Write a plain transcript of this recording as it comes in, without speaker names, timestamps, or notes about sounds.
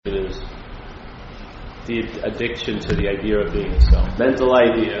the addiction to the idea of being a self. Mental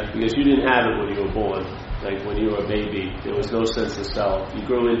idea, because you didn't have it when you were born. Like when you were a baby, there was no sense of self. You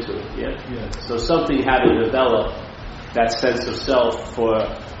grew into it, yeah? So something had to develop that sense of self for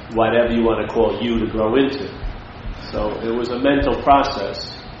whatever you want to call you to grow into. So it was a mental process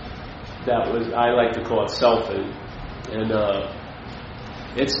that was, I like to call it selfing. And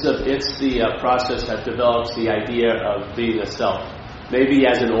it's the process that develops the idea of being a self. Maybe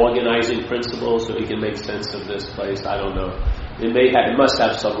as an organizing principle, so we can make sense of this place. I don't know. It must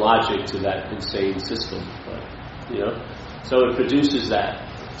have some logic to that insane system, but, you know. So it produces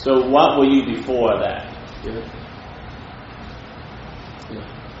that. So what were you before that? You know?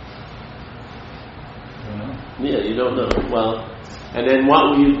 Yeah, you don't know. Well, and then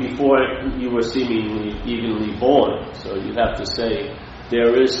what were you before you were seemingly evenly born? So you have to say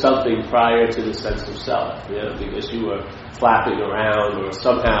there is something prior to the sense of self, because you were flapping around, or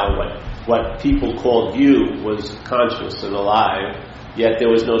somehow what people called you was conscious and alive, yet there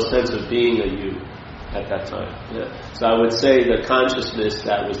was no sense of being a you at that time. Yeah. So I would say the consciousness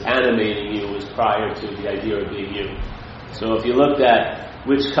that was animating you was prior to the idea of being you. So if you looked at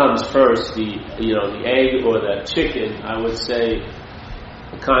which comes first, the egg or the chicken, I would say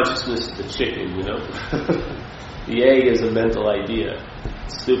the consciousness is the chicken, The egg is a mental idea.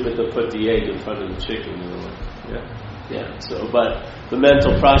 It's stupid to put the egg in front of the chicken, Yeah. So, but the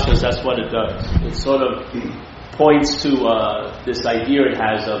mental process, that's what it does. It sort of points to this idea it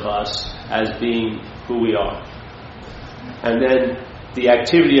has of us as being who we are. And then the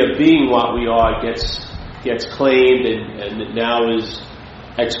activity of being what we are gets claimed and now is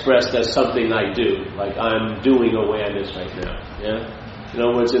expressed as something I do, like I'm doing awareness right now. Yeah. In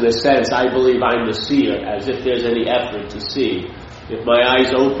other words, in a sense, I believe I'm the seer, as if there's any effort to see. If my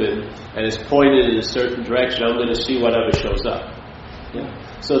eyes open and it's pointed in a certain direction, I'm going to see whatever shows up. Yeah.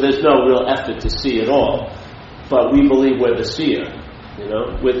 So there's no real effort to see at all, but we believe we're the seer.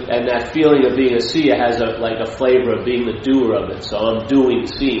 And that feeling of being a seer has a flavor of being the doer of it. So I'm doing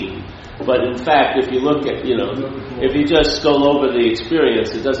seeing. But in fact, if you look at, if you just scroll over the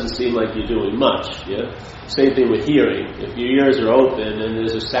experience, it doesn't seem like you're doing much. Yeah. Same thing with hearing. If your ears are open and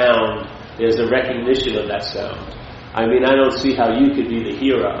there's a sound, there's a recognition of that sound. I mean, I don't see how you could be the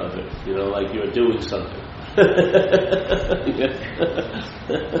hearer of it. Like you're doing something.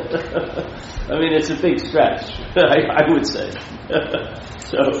 I mean, it's a big stretch. I would say.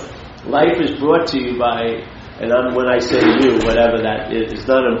 So, life is brought to you by. And when I say you, whatever that is, it's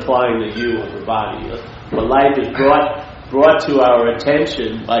not implying the you of the body. But life is brought to our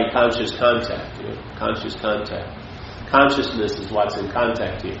attention by conscious contact. Conscious contact. Consciousness is what's in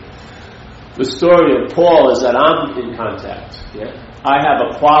contact here. The story of Paul is that I'm in contact. Yeah? I have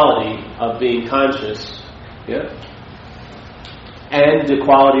a quality of being conscious. Yeah? And the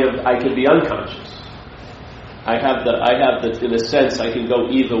quality of I can be unconscious. I have the in a sense I can go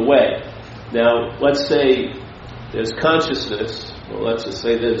either way. Now, let's say there's consciousness, well, let's just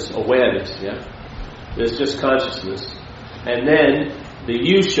say there's awareness, yeah? There's just consciousness. And then the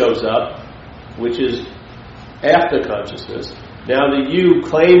you shows up, which is after consciousness. Now the you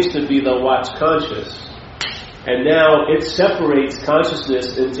claims to be the what's conscious, and now it separates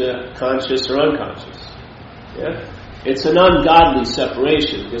consciousness into conscious or unconscious. Yeah? It's an ungodly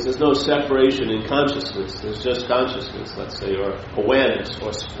separation, because there's no separation in consciousness. There's just consciousness, let's say, or awareness,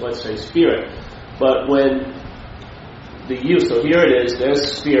 or let's say spirit. But when the you, so here it is,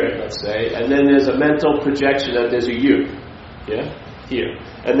 there's spirit, let's say, and then there's a mental projection that there's a you, yeah, here.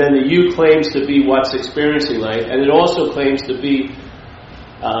 And then the you claims to be what's experiencing life, and it also claims to be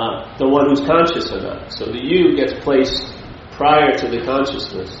the one who's conscious or not. So the you gets placed prior to the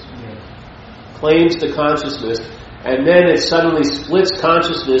consciousness, claims the consciousness, and then it suddenly splits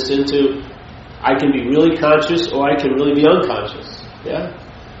consciousness into I can be really conscious or I can really be unconscious. Yeah?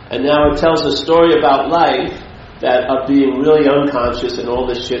 And now it tells a story about life that of being really unconscious and all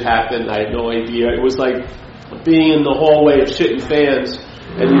this shit happened. I had no idea. It was like being in the hallway of shitting fans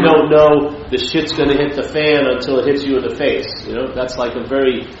and you don't know the shit's going to hit the fan until it hits you in the face. That's like a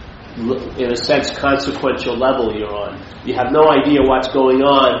very, in a sense, consequential level you're on. You have no idea what's going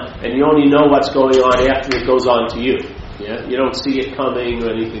on, and you only know what's going on after it goes on to you. Yeah? You don't see it coming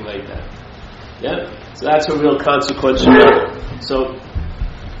or anything like that. Yeah? So that's a real consequential level. So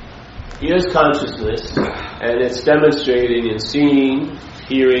here's consciousness, and it's demonstrating in seeing,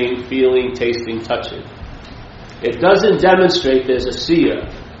 hearing, feeling, tasting, touching. It doesn't demonstrate there's a seer,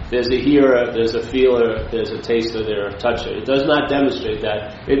 there's a hearer, there's a feeler, there's a taster, there's a toucher. It does not demonstrate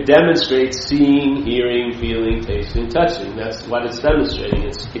that. It demonstrates seeing, hearing, feeling, tasting, touching. That's what it's demonstrating.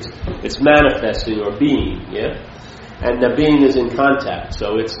 It's manifesting or being, yeah? And the being is in contact,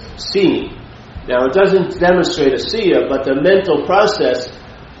 so it's seeing. Now, it doesn't demonstrate a seer, but the mental process,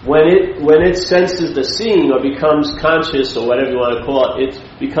 when it senses the seeing or becomes conscious or whatever you want to call it,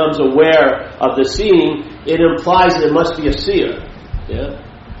 it becomes aware of the seeing, it implies there must be a seer. Yeah?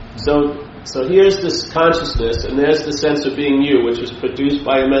 So here's this consciousness, and there's the sense of being you, which was produced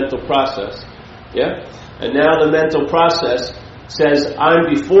by a mental process. Yeah? And now the mental process says,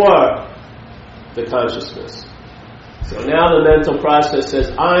 I'm before the consciousness. So now the mental process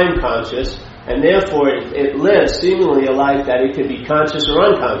says, I'm conscious, and therefore it lives seemingly a life that it can be conscious or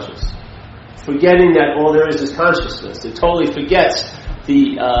unconscious, forgetting that all there is consciousness. It totally forgets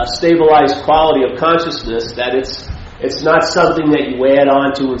the stabilized quality of consciousness, that it's not something that you add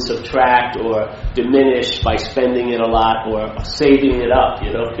on to and subtract or diminish by spending it a lot or saving it up,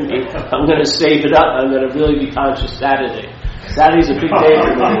 you know what I mean? I'm going to save it up, I'm going to really be conscious Saturday. Saturday's a big day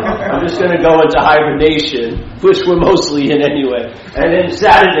for me. I'm just going to go into hibernation, which we're mostly in anyway. And then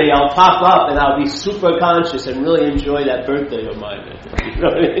Saturday I'll pop up and I'll be super conscious and really enjoy that birthday of mine. You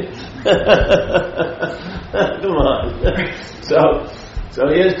know what I mean? Come on. So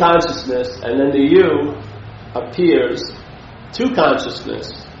here's consciousness, and then the you appears to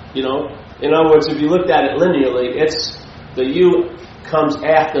consciousness. You know, in other words, if you looked at it linearly, it's the you comes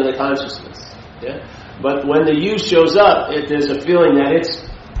after the consciousness. Yeah. But when the you shows up, there's a feeling that it's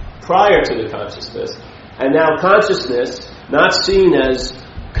prior to the consciousness. And now consciousness, not seen as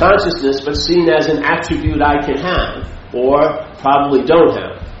consciousness, but seen as an attribute I can have, or probably don't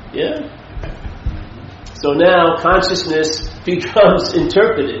have. Yeah? So now consciousness becomes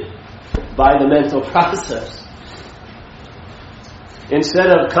interpreted by the mental process. Instead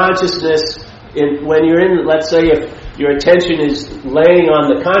of consciousness, when you're in, let's say if your attention is laying on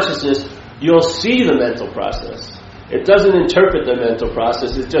the consciousness, you'll see the mental process. It doesn't interpret the mental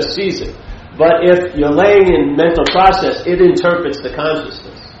process, it just sees it. But if you're laying in mental process, it interprets the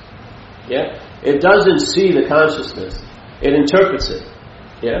consciousness. Yeah? It doesn't see the consciousness, it interprets it.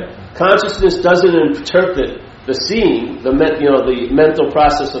 Yeah? Consciousness doesn't interpret the seeing, the mental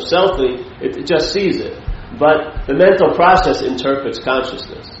process of selfing, it just sees it. But the mental process interprets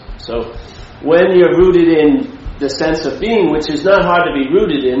consciousness. So when you're rooted in the sense of being, which is not hard to be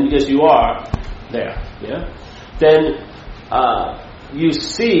rooted in because you are there, yeah? Then you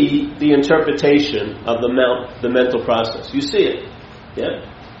see the interpretation of the mental process. You see it, yeah?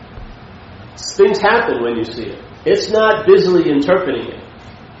 Things happen when you see it. It's not busily interpreting it,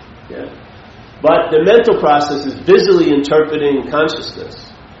 yeah? But the mental process is busily interpreting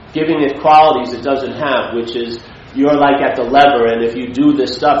consciousness, giving it qualities it doesn't have, which is you're like at the lever, and if you do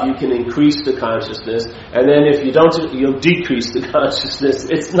this stuff, you can increase the consciousness, and then if you don't, you'll decrease the consciousness.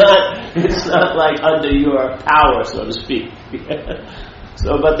 It's not like under your power, so to speak.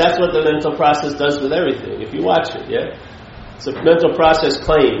 But that's what the mental process does with everything, if you watch it, yeah? So mental process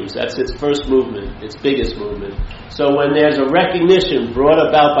claims, that's its first movement, its biggest movement. So when there's a recognition brought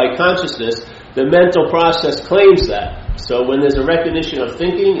about by consciousness, the mental process claims that. So when there's a recognition of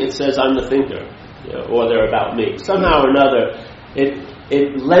thinking, it says, I'm the thinker. Or they're about me. Somehow or another,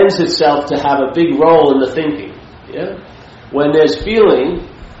 it lends itself to have a big role in the thinking. Yeah? When there's feeling,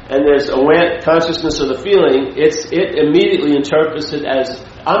 and there's consciousness of the feeling, it immediately interprets it as,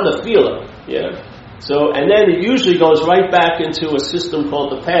 I'm the feeler. Yeah? So, and then it usually goes right back into a system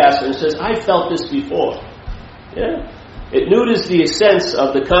called the past, and it says, I felt this before. Yeah? It neuters the sense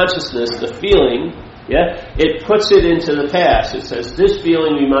of the consciousness, the feeling. Yeah, it puts it into the past. It says, this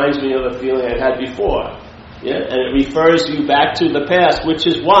feeling reminds me of a feeling I had before. Yeah, and it refers you back to the past, which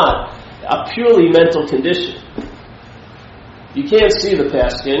is what? A purely mental condition. You can't see the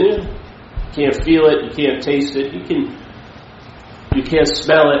past, can you? You can't feel it, you can't taste it, you can't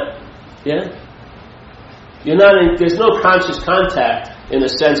smell it. Yeah? There's no conscious contact, in a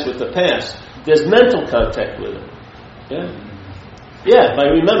sense, with the past. There's mental contact with it. Yeah? Yeah, by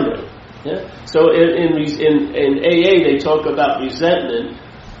remembering. Yeah? So in AA they talk about resentment,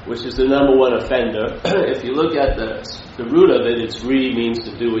 which is the number one offender. If you look at the root of it, it's re means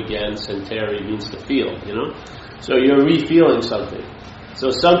to do again, senteri means to feel, you know? So you're re-feeling something. So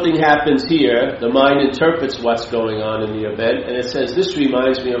something happens here, the mind interprets what's going on in the event, and it says, this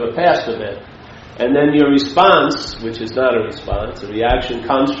reminds me of a past event. And then your response, which is not a response, a reaction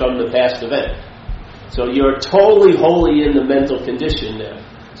comes from the past event. So you're totally, wholly in the mental condition there.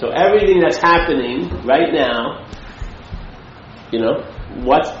 So everything that's happening right now, you know,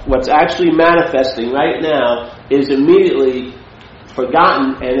 what's actually manifesting right now is immediately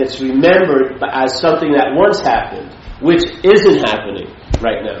forgotten, and it's remembered as something that once happened, which isn't happening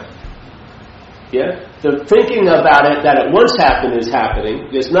right now. Yeah? The thinking about it that it once happened is happening.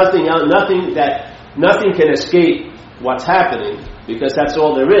 There's nothing else, nothing can escape what's happening, because that's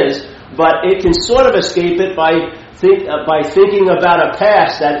all there is. but it can sort of escape it by thinking about a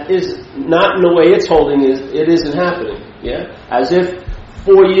past that is not in the way it's holding it isn't happening. Yeah, as if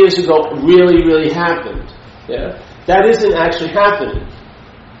 4 years ago really, really happened. Yeah, that isn't actually happening.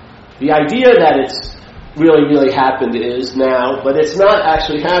 The idea that it's really, really happened is now, but it's not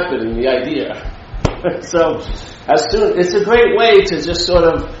actually happening. The idea. So, it's a great way to just sort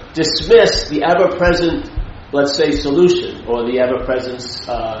of dismiss the ever-present, let's say, solution, or the ever-present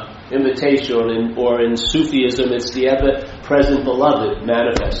invitation, or in Sufism, it's the ever-present beloved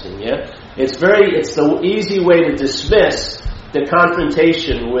manifesting. Yeah, it's the easy way to dismiss the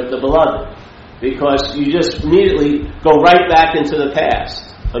confrontation with the beloved, because you just immediately go right back into the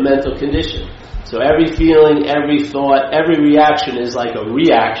past, a mental condition. So every feeling, every thought, every reaction is like a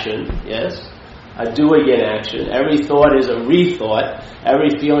reaction. Yes, a do again action. Every thought is a rethought.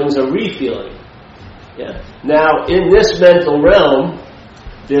 Every feeling is a refeeling. Yeah. Now, in this mental realm,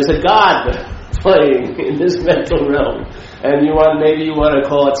 there's a God playing in this mental realm, and maybe you want to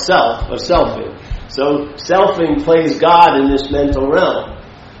call it self or selfing. So selfing plays God in this mental realm.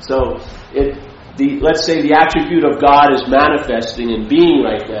 So let's say the attribute of God is manifesting and being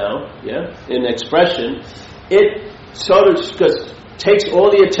right now, yeah, in expression. It sort of takes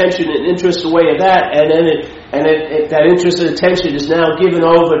all the attention and interest away of that, and then that interest and attention is now given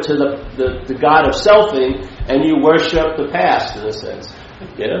over to the God of selfing, and you worship the past in a sense.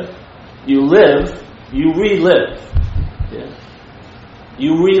 Yeah, you live, you relive. Yeah,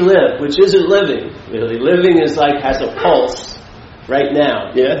 you relive, which isn't living. Really, living is like has a pulse. Right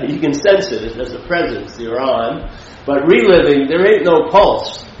now, yeah, you can sense it. There's a presence you're on. But reliving, there ain't no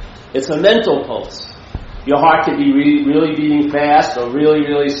pulse. It's a mental pulse. Your heart could be really beating fast or really,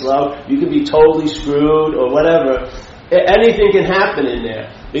 really slow. You could be totally screwed or whatever. Anything can happen in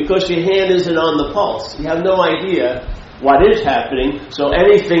there because your hand isn't on the pulse. You have no idea what is happening, so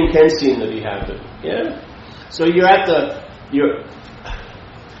anything can seem to be happening. Yeah. So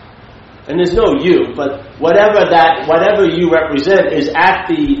and there's no you, but whatever you represent is at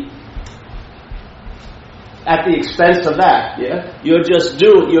the expense of that. Yeah, you're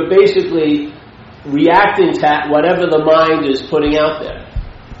basically reacting to whatever the mind is putting out there.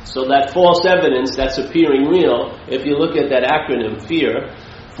 So that false evidence that's appearing real. If you look at that acronym, fear,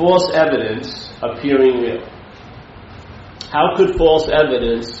 false evidence appearing real. How could false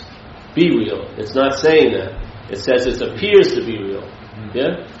evidence be real? It's not saying that. It says it appears to be real.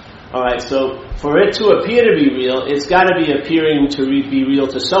 Yeah. All right, so for it to appear to be real, it's got to be appearing to be real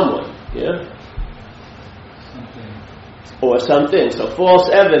to someone, yeah? Or something. So false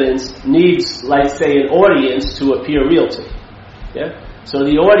evidence needs, like, say, an audience to appear real to, yeah? So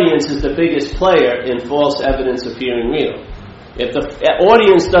the audience is the biggest player in false evidence appearing real. If the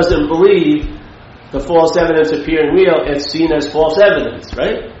audience doesn't believe the false evidence appearing real, it's seen as false evidence,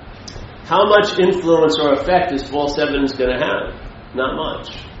 right? How much influence or effect is false evidence going to have? Not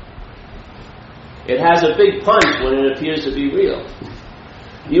much. It has a big punch when it appears to be real.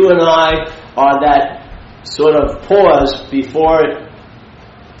 You and I are that sort of pause before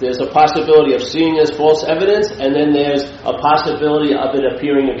there's a possibility of seeing as false evidence, and then there's a possibility of it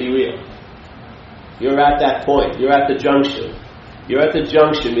appearing to be real. You're at that point. You're at the junction. You're at the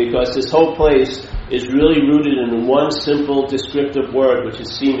junction because this whole place is really rooted in one simple descriptive word, which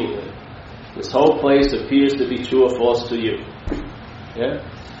is seemingly. This whole place appears to be true or false to you. Yeah?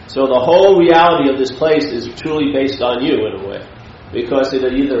 So the whole reality of this place is truly based on you in a way, because it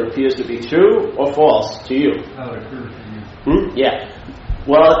either appears to be true or false to you. How it occurs to you. Yeah.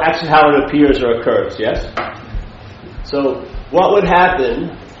 Well, actually how it appears or occurs, yes? So what would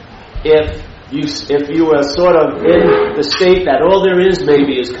happen if you were sort of in the state that all there is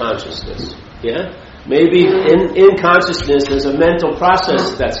maybe is consciousness? Yeah? Maybe in consciousness there's a mental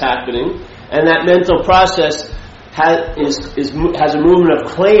process that's happening, and that mental process has a movement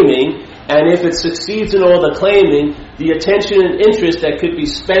of claiming, and if it succeeds in all the claiming, the attention and interest that could be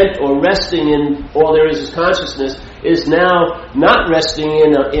spent or resting in all there is consciousness is now not resting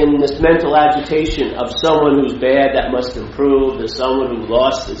in this mental agitation of someone who's bad that must improve, there's someone who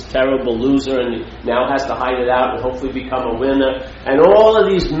lost, this terrible loser and now has to hide it out and hopefully become a winner. And all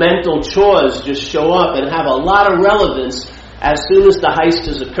of these mental chores just show up and have a lot of relevance as soon as the heist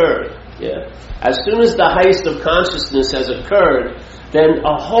has occurred. Yeah. As soon as the heist of consciousness has occurred, then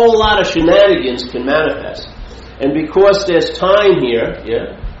a whole lot of shenanigans can manifest. And because there's time here,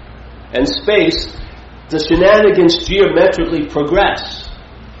 yeah, and space, the shenanigans geometrically progress.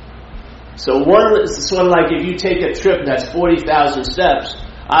 So it's sort of like if you take a trip that's 40,000 steps,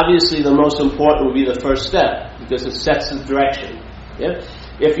 obviously the most important would be the first step, because it sets the direction. Yeah?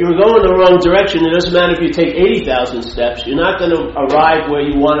 if you're going the wrong direction, it doesn't matter if you take 80,000 steps, you're not going to arrive where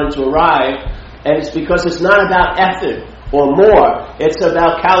you wanted to arrive, and it's because it's not about effort or more, it's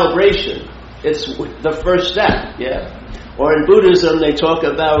about calibration. It's the first step, yeah? Or in Buddhism, they talk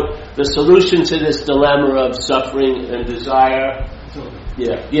about the solution to this dilemma of suffering and desire.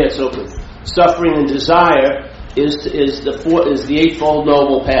 Yeah, it's open. Suffering and desire is the Eightfold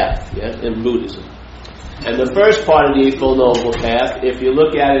Noble Path, yeah, in Buddhism. And the first part of the Eightfold Noble Path, if you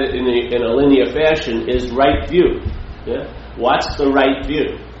look at it in a linear fashion, is right view. Yeah? What's the right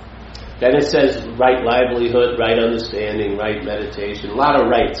view? Then it says right livelihood, right understanding, right meditation, a lot of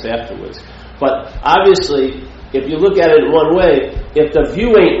rights afterwards. But obviously, if you look at it in one way, if the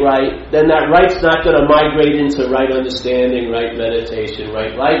view ain't right, then that right's not going to migrate into right understanding, right meditation,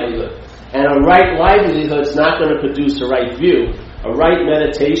 right livelihood. And a right livelihood's not going to produce a right view. A right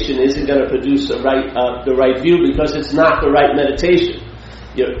meditation isn't going to produce the right view because it's not the right meditation.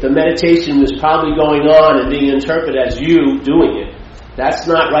 The meditation is probably going on and being interpreted as you doing it. That's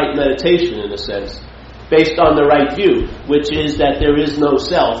not right meditation in a sense, based on the right view, which is that there is no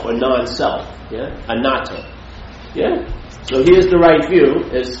self or non-self, yeah, anatta. Yeah? So here's the right view,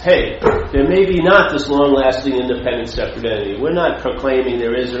 is, hey, there may be not this long-lasting independent separate entity. We're not proclaiming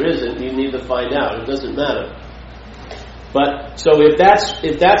there is or isn't. You need to find out. It doesn't matter. But, so if that's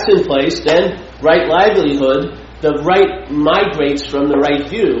in place, then right livelihood, the right migrates from the right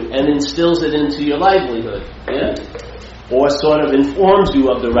view and instills it into your livelihood. Yeah? Or sort of informs you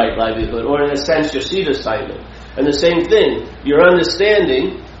of the right livelihood, or in a sense your seed assignment. And the same thing, your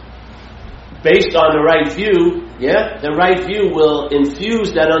understanding, based on the right view, yeah, the right view will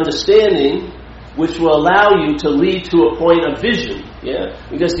infuse that understanding, which will allow you to lead to a point of vision, yeah,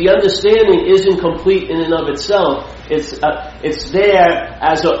 because the understanding isn't complete in and of itself. It's there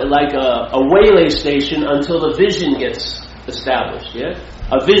as like a waylay station until the vision gets established, yeah,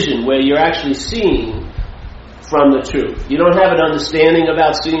 a vision where you're actually seeing from the truth. You don't have an understanding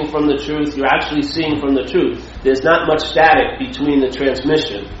about seeing from the truth. You're actually seeing from the truth. There's not much static between the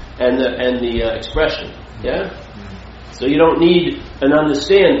transmission and the expression. Yeah? So you don't need an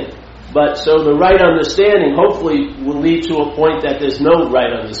understanding. But so the right understanding hopefully will lead to a point that there's no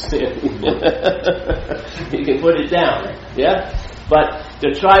right understanding. You can put it down. Yeah? But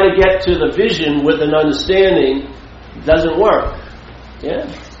to try to get to the vision with an understanding doesn't work.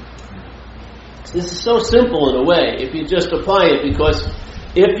 Yeah? This is so simple in a way if you just apply it, because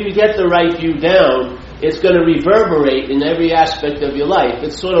if you get the right view down, it's going to reverberate in every aspect of your life.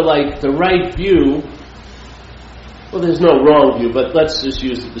 It's sort of like the right view. Well, there's no wrong view, but let's just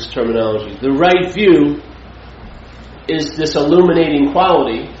use this terminology. The right view is this illuminating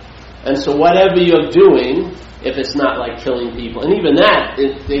quality, and so whatever you're doing, if it's not like killing people, and even that,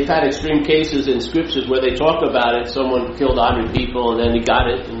 they've had extreme cases in scriptures where they talk about it. Someone killed 100 people, and then he got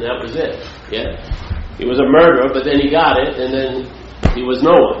it, and that was it. Yeah, he was a murderer, but then he got it, and then he was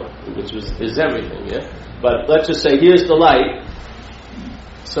no one, which is everything. Yeah, but let's just say here's the light.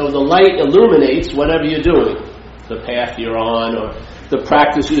 So the light illuminates whatever you're doing, the path you're on, or the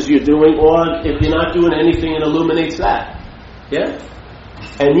practices you're doing, or if you're not doing anything, it illuminates that. Yeah,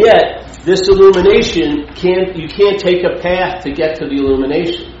 and yet this illumination you can't take a path to get to the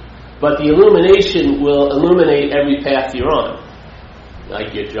illumination, but the illumination will illuminate every path you're on.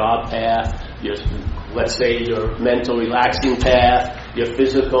 Like your job path, let's say your mental relaxing path, your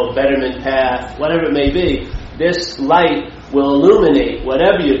physical betterment path, whatever it may be. This light will illuminate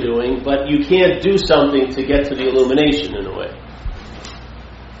whatever you're doing, but you can't do something to get to the illumination in a way.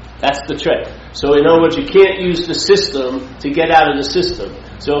 That's the trick. So in other words, you can't use the system to get out of the system.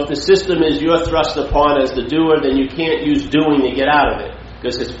 So if the system is you're thrust upon as the doer, then you can't use doing to get out of it,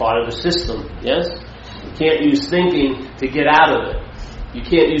 because it's part of the system, yes? You can't use thinking to get out of it. You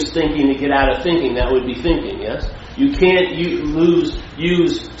can't use thinking to get out of thinking. That would be thinking, yes? You can't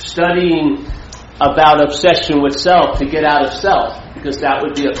use studying about obsession with self to get out of self, because that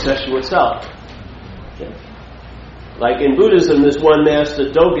would be obsession with self. Okay. Like in Buddhism, this one master,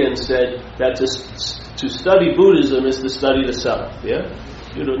 Dogen, said that to study Buddhism is to study the self. Yeah?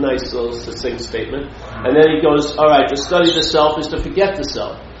 A nice little succinct statement. And then he goes, all right, to study the self is to forget the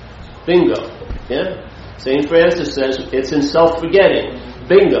self. Bingo. Yeah? St. Francis says it's in self-forgetting.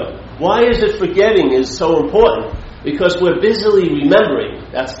 Bingo. Why is it forgetting is so important? Because we're busily remembering.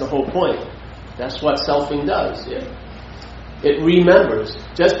 That's the whole point. That's what selfing does. Yeah? It remembers.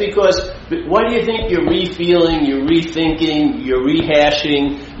 Just because, what do you think you're re-feeling, you're rethinking, you're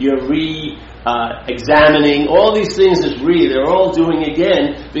rehashing, you're examining? All these things is they're all doing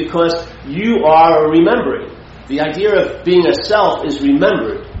again because you are remembering. The idea of being a self is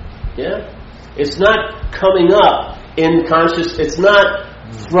remembered. Yeah? It's not coming up in conscious, it's not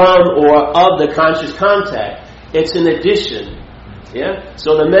from or of the conscious contact. It's an addition. Yeah?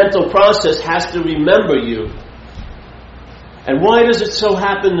 So the mental process has to remember you. And why does it so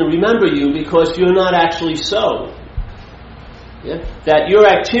happen to remember you? Because you're not actually so. Yeah? That your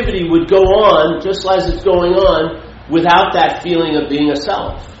activity would go on just as it's going on without that feeling of being a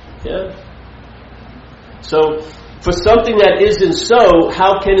self. Yeah? So, for something that isn't so,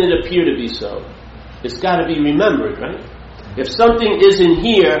 how can it appear to be so? It's got to be remembered, right? If something isn't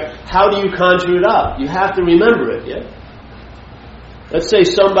here, how do you conjure it up? You have to remember it, yeah? Let's say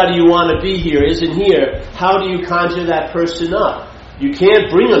somebody you want to be here isn't here. How do you conjure that person up? You can't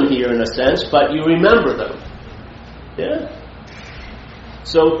bring them here in a sense, but you remember them. Yeah?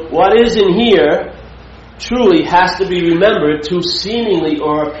 So what isn't here truly has to be remembered to seemingly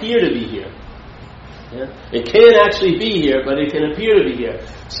or appear to be here. Yeah? It can't actually be here, but it can appear to be here.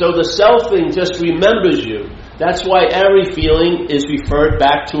 So the self-thing just remembers you. That's why every feeling is referred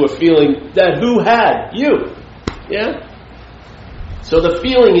back to a feeling that who had? You. Yeah? So the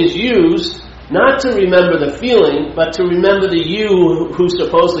feeling is used not to remember the feeling, but to remember the you who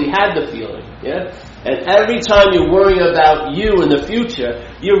supposedly had the feeling. Yeah? And every time you're worrying about you in the future,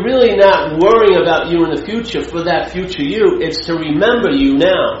 you're really not worrying about you in the future for that future you. It's to remember you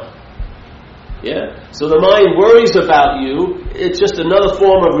now. Yeah? So the mind worries about you. It's just another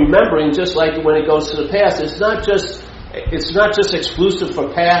form of remembering, just like when it goes to the past. It's not just exclusive for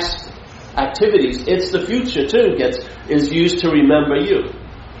past activities. It's the future too is used to remember you.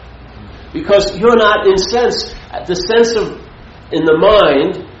 Because you're not the sense of in the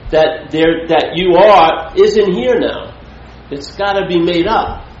mind that you are isn't here now. It's got to be made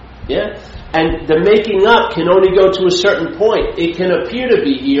up. Yeah? And the making up can only go to a certain point. It can appear to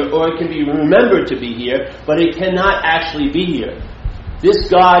be here, or it can be remembered to be here, but it cannot actually be here. This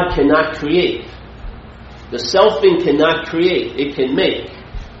God cannot create. The self-thing cannot create. It can make,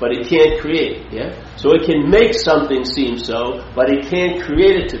 but it can't create. Yeah? So it can make something seem so, but it can't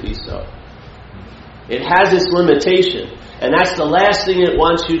create it to be so. It has its limitation. And that's the last thing it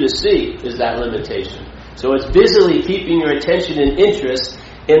wants you to see, is that limitation. So it's busily keeping your attention and interest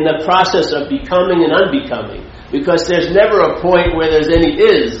in the process of becoming and unbecoming. Because there's never a point where there's any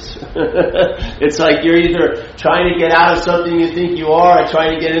is. It's like you're either trying to get out of something you think you are, or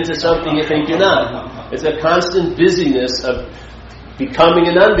trying to get into something you think you're not. It's a constant busyness of becoming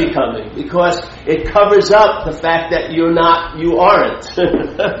and unbecoming, because it covers up the fact that you aren't.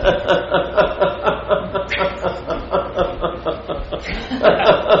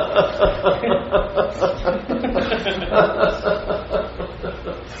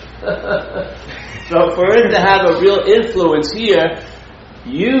 So for it to have a real influence here,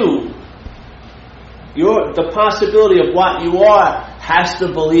 the possibility of what you are has to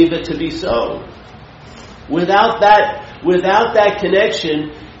believe it to be so. Without that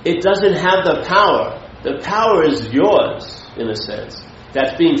connection, it doesn't have the power. The power is yours, in a sense.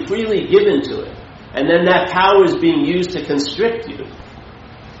 That's being freely given to it. And then that power is being used to constrict you.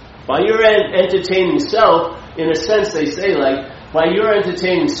 By your entertaining self, in a sense they say, like, by your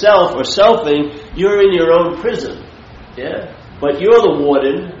entertaining self or selfing, you're in your own prison. Yeah? But you're the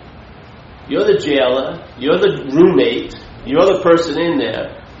warden, you're the jailer, you're the roommate, you're the person in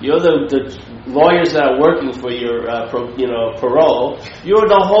there, you're the lawyers that are working for your parole, you're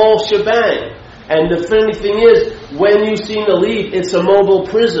the whole shebang. And the funny thing is, when you seem to leave, it's a mobile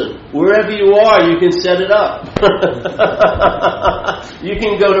prison. Wherever you are, you can set it up. You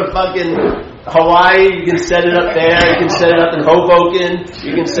can go to fucking Hawaii, you can set it up there, you can set it up in Hoboken,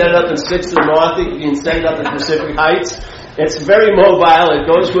 you can set it up in 6th and Norfolk, you can set it up in Pacific Heights. It's very mobile, it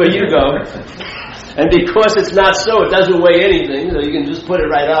goes where you go. And because it's not so, it doesn't weigh anything, so you can just put it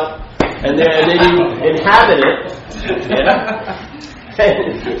right up, and then you inhabit it. Yeah?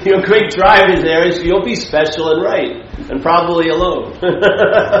 And your great drive is there is you'll be special and right, and probably alone.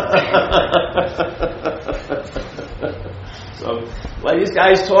 So, well, these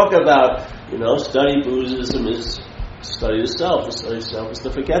guys talk about, study Buddhism is study the self. To study the self is to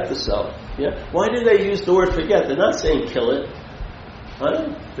forget the self. Yeah. Why do they use the word forget? They're not saying kill it.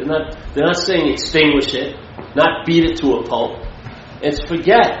 Huh? They're not saying extinguish it, not beat it to a pulp. It's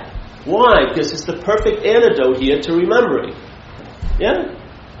forget. Why? Because it's the perfect antidote here to remembering. Yeah?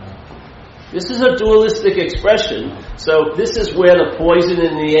 This is a dualistic expression. So this is where the poison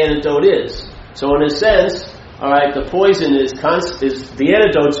and the antidote is. So in a sense, the poison is the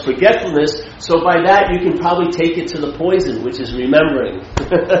antidote's forgetfulness. So by that you can probably take it to the poison, which is remembering.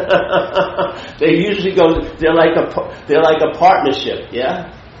 They usually they're like a partnership,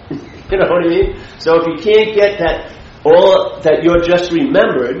 yeah? You know what I mean? So if you can't get or that you're just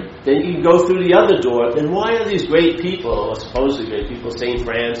remembered, then you can go through the other door. Then why are these great people, or supposedly great people, St.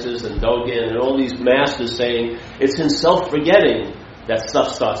 Francis and Dogen and all these masters saying it's in self-forgetting that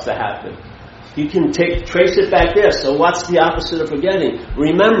stuff starts to happen? You can trace it back there. So what's the opposite of forgetting?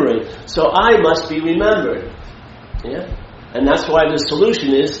 Remembering. So I must be remembered. Yeah? And that's why the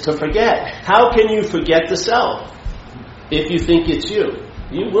solution is to forget. How can you forget the self if you think it's you?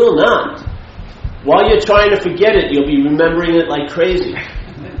 You will not. While you're trying to forget it, you'll be remembering it like crazy.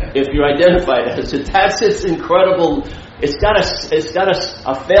 If you're identified as it, that's its incredible. It's got a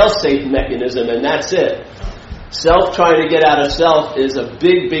fail-safe mechanism, and that's it. Self trying to get out of self is a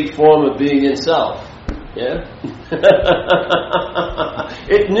big, big form of being in self. Yeah?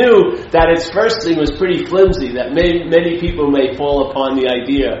 It knew that its first thing was pretty flimsy, that many people may fall upon the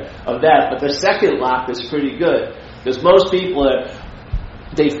idea of that, but the second lock is pretty good. Because most people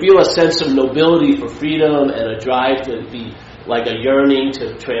they feel a sense of nobility for freedom and a drive to be like a yearning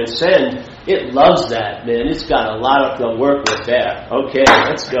to transcend. It loves that, man. It's got a lot of work with there. Okay,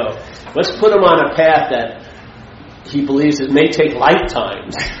 let's go. Let's put him on a path that he believes it may take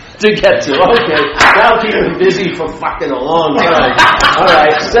lifetimes to get to. Okay, now keep him busy for fucking a long time. All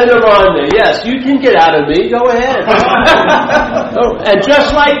right, send him on there. Yes, you can get out of me. Go ahead. Oh, and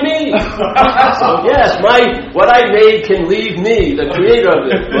just like me. So yes, what I made can leave me, the creator of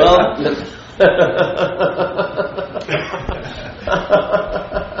it. Well,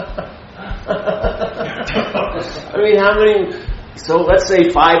 I mean, how many? So let's say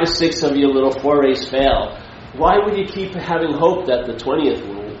 5 or 6 of your little forays fail. Why would you keep having hope that the 20th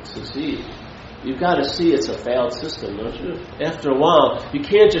will succeed? You've got to see it's a failed system, don't you? After a while, you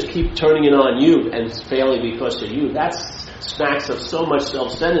can't just keep turning it on you and it's failing because of you. That smacks of so much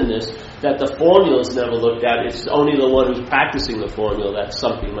self-centeredness that the formula's never looked at. It's only the one who's practicing the formula that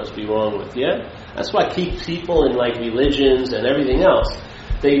something must be wrong with, yeah? That's what keeps people in like religions and everything else.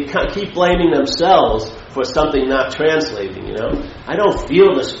 They keep blaming themselves for something not translating, you know? I don't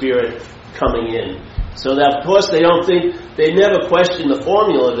feel the spirit coming in. So that, of course, they never question the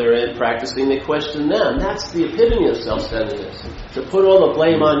formula they're in practicing, they question them. That's the epitome of self-centeredness, to put all the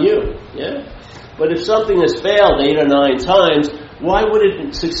blame on you, yeah? But if something has failed 8 or 9 times, why would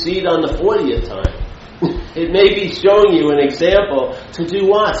it succeed on the 40th time? It may be showing you an example to do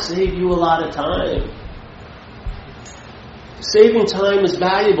what? Save you a lot of time. Saving time is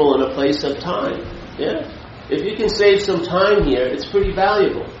valuable in a place of time, yeah? If you can save some time here, it's pretty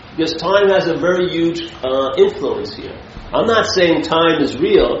valuable. Because time has a very huge influence here. I'm not saying time is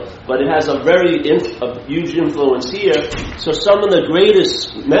real, but it has a huge influence here. So some of the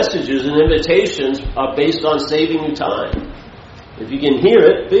greatest messages and invitations are based on saving you time. If you can hear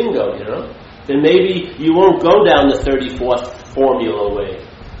it, bingo, you know. Then maybe you won't go down the 34th formula way.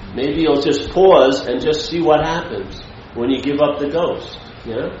 Maybe you'll just pause and just see what happens when you give up the ghost.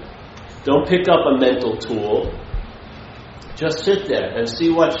 You know? Don't pick up a mental tool. Just sit there and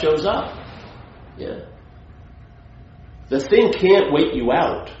see what shows up. Yeah. The thing can't wait you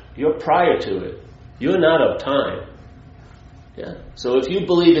out. You're prior to it. You're not of time. Yeah. So if you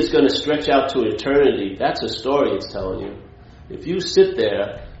believe it's going to stretch out to eternity, that's a story it's telling you. If you sit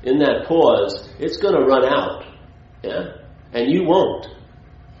there in that pause, it's going to run out. Yeah. And you won't.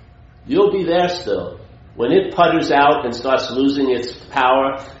 You'll be there still. When it putters out and starts losing its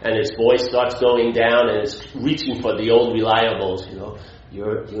power and its voice starts going down and it's reaching for the old reliables, you know,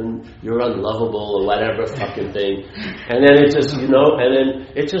 you're unlovable or whatever fucking thing. And then it just, and then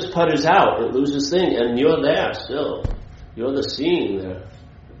it just putters out. It loses thing and you're there still. You're the seeing there.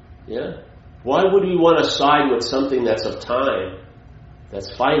 Yeah? Why would we want to side with something that's of time,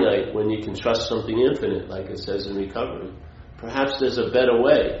 that's finite, when you can trust something infinite, like it says in Recovery? Perhaps there's a better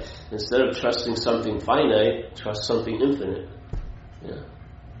way. Instead of trusting something finite, trust something infinite. Yeah.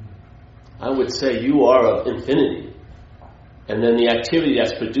 I would say you are of infinity. And then the activity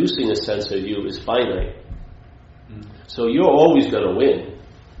that's producing a sense of you is finite. So you're always going to win.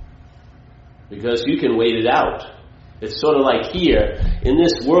 Because you can wait it out. It's sort of like here, in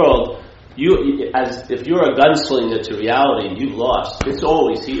this world, if you're a gunslinger to reality, you've lost. It's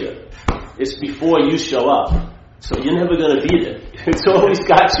always here. It's before you show up. So you're never going to beat it. It's always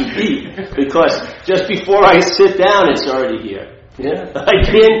got you beat. Because just before I sit down, it's already here. Yeah? I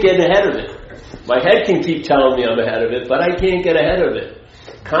can't get ahead of it. My head can keep telling me I'm ahead of it, but I can't get ahead of it.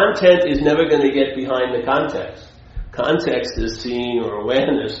 Content is never going to get behind the context. Context is seeing or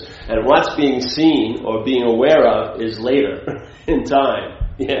awareness. And what's being seen or being aware of is later in time.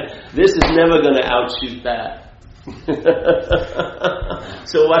 Yeah. This is never going to outshoot that.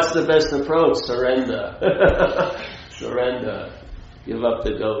 So what's the best approach? Surrender. Surrender. Give up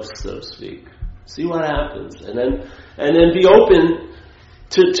the ghost, so to speak. See what happens. And then be open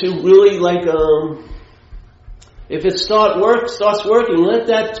to really like, if it starts working, let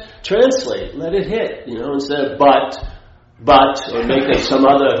that translate, let it hit, instead of but, or make it some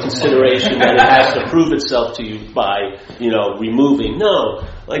other consideration that it has to prove itself to you by, removing. No,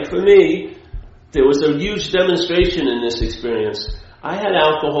 like for me, there was a huge demonstration in this experience. I had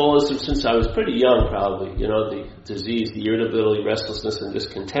alcoholism since I was pretty young, probably, the disease, the irritability, restlessness, and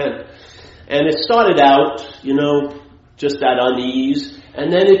discontent. And it started out, just that unease,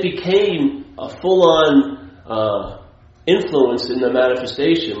 and then it became a full-on influence in the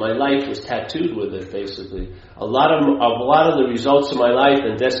manifestation. My life was tattooed with it, basically. A lot of the results of my life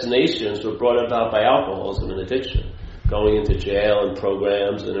and destinations were brought about by alcoholism and addiction. Going into jail and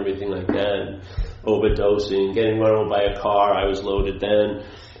programs and everything like that, and overdosing, getting run over by a car, I was loaded then,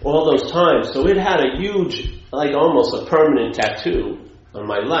 all those times. So it had a huge, like almost a permanent tattoo on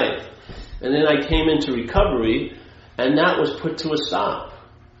my life. And then I came into recovery, and that was put to a stop.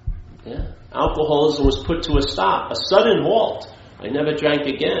 Yeah. Alcoholism was put to a stop, a sudden halt. I never drank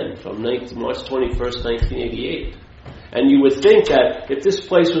again from March 21st, 1988. And you would think that if this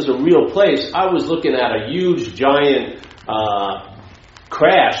place was a real place, I was looking at a huge, giant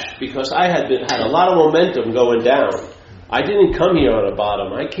crash, because I had a lot of momentum going down. I didn't come here on a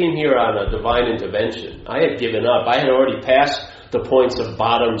bottom. I came here on a divine intervention. I had given up. I had already passed the points of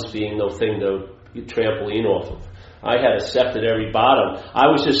bottoms being no thing to trampoline off of. I had accepted every bottom. I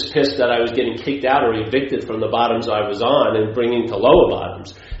was just pissed that I was getting kicked out or evicted from the bottoms I was on and bringing to lower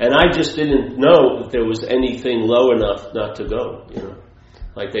bottoms. And I just didn't know that there was anything low enough not to go,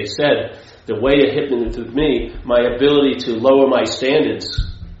 Like they said, the way it hit me, my ability to lower my standards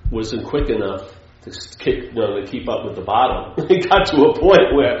wasn't quick enough to keep up with the bottom. It got to a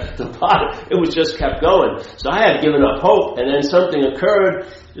point where the bottom, it was just kept going. So I had given up hope, and then something occurred,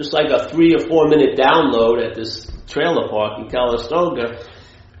 just like a 3 or 4 minute download at this trailer park in Calistoga,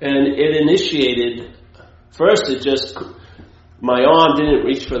 and it initiated, first my arm didn't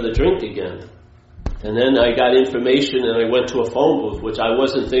reach for the drink again. And then I got information and I went to a phone booth, which I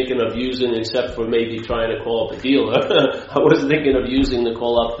wasn't thinking of using except for maybe trying to call up a dealer. I wasn't thinking of using to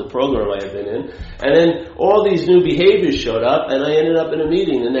call up the program I had been in. And then all these new behaviors showed up, and I ended up in a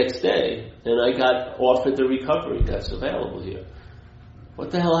meeting the next day, and I got offered the recovery that's available here. What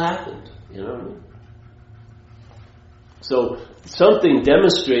the hell happened? You know what I mean? So something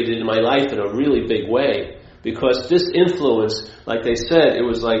demonstrated in my life in a really big way. Because this influence, like they said, it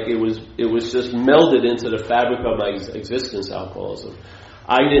was just melded into the fabric of my existence, alcoholism.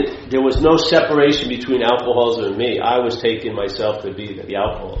 There was no separation between alcoholism and me. I was taking myself to be the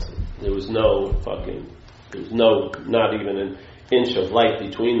alcoholism. There was not even an inch of light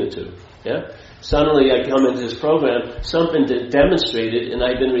between the two. Yeah? Suddenly I come into this program, something demonstrated, and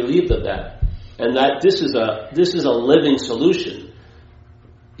I've been relieved of that. And that this is a living solution.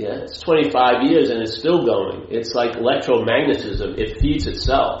 Yeah, it's 25 years and it's still going. It's like electromagnetism. It feeds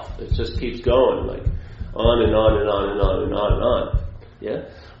itself. It just keeps going, like on and on and on and on and on and on. Yeah?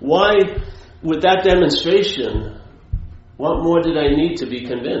 Why, with that demonstration, what more did I need to be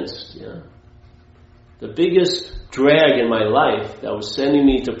convinced? Yeah? The biggest drag in my life that was sending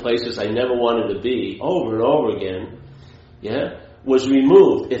me to places I never wanted to be, over and over again, was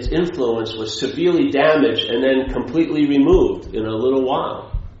removed. Its influence was severely damaged and then completely removed in a little while.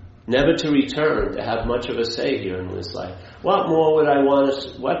 Never to return, to have much of a say here in this life. What more would I want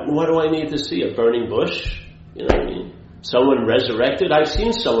to, what do I need to see? A burning bush? You know what I mean? Someone resurrected? I've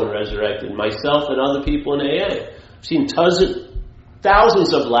seen someone resurrected, myself and other people in AA. I've seen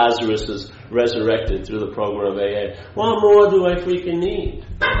thousands of Lazaruses resurrected through the program of AA. What more do I freaking need?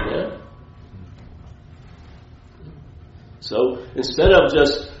 Yeah? So instead of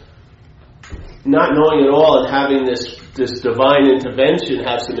just not knowing at all and having this divine intervention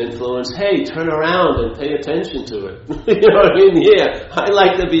have some influence, hey, turn around and pay attention to it. You know what I mean? Yeah, I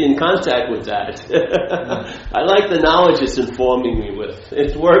like to be in contact with that. I like the knowledge it's informing me with.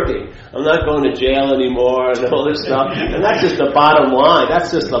 It's working. I'm not going to jail anymore and all this stuff. And that's just the bottom line. That's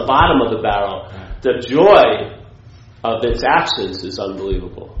just the bottom of the barrel. The joy of its absence is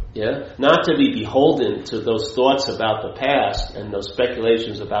unbelievable. Yeah? Not to be beholden to those thoughts about the past and those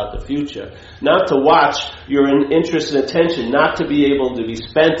speculations about the future. Not to watch your interest and attention, not to be able to be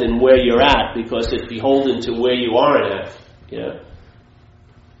spent in where you're at because it's beholden to where you aren't at. Yeah?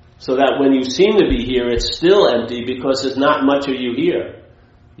 So that when you seem to be here, it's still empty because there's not much of you here.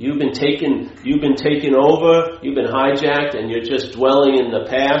 You've been taken over, you've been hijacked, and you're just dwelling in the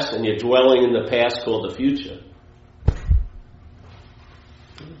past, and you're dwelling in the past called the future.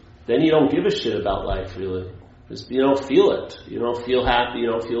 Then you don't give a shit about life, really. You don't feel it. You don't feel happy. You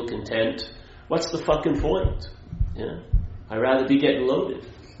don't feel content. what's the fucking point? I'd rather be getting loaded.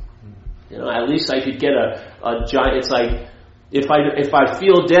 At least I could get a giant. It's like if I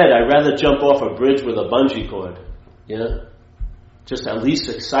feel dead, I'd rather jump off a bridge with a bungee cord. Just at least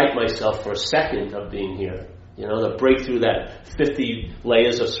excite myself for a second of being here. To break through that 50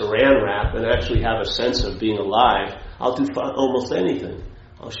 layers of saran wrap and actually have a sense of being alive. I'll do almost anything.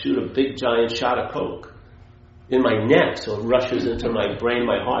 I'll shoot a big giant shot of coke in my neck so it rushes into my brain,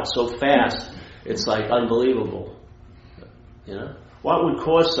 my heart so fast, it's like unbelievable. What would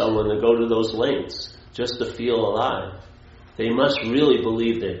cause someone to go to those lengths just to feel alive? They must really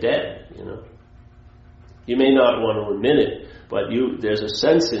believe they're dead, You may not want to admit it, but there's a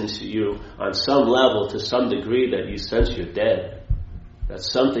sense into you on some level, to some degree, that you sense you're dead. That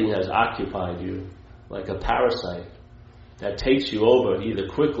something has occupied you, like a parasite, that takes you over either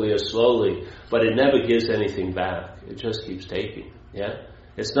quickly or slowly, but it never gives anything back. It just keeps taking.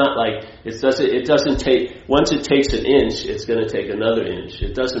 It's not like it doesn't take. Once it takes an inch, it's going to take another inch.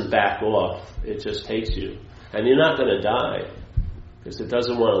 It doesn't back off. It just takes you, and you're not going to die because it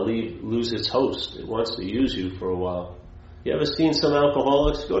doesn't want to lose its host. It wants to use you for a while. You ever seen some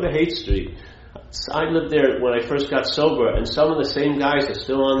alcoholics? Go to Haight Street. I lived there when I first got sober, and some of the same guys are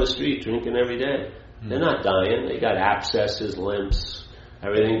still on the street drinking every day. They're not dying. They got abscesses, limps,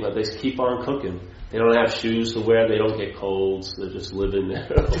 everything, but they keep on cooking. They don't have shoes to wear. They don't get colds. They're just living there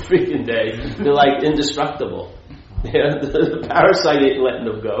all freaking day. They're like indestructible. The parasite ain't letting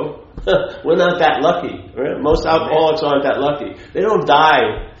them go. We're not that lucky. Right? Most alcoholics aren't that lucky. They don't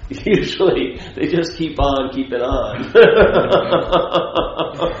die. Usually, they just keep on keeping on.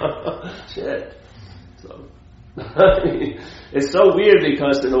 Shit. So, it's so weird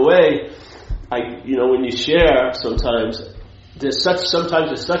because, in a way, when you share, sometimes there's such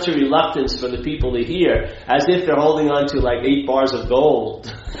a reluctance for the people to hear, as if they're holding on to like 8 bars of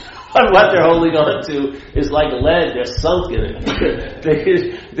gold. And what they're holding on to is like lead. They're sunk in it.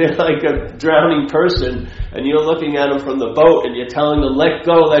 They're like a drowning person, and you're looking at them from the boat, and you're telling them, let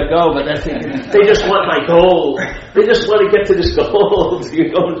go, but they just want my gold. They just want to get to this gold.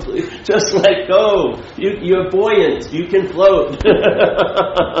 You're going, just let go. You're buoyant. You can float.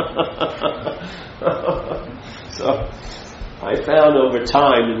 So, I found over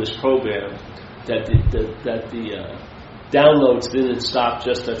time in this program that the downloads didn't stop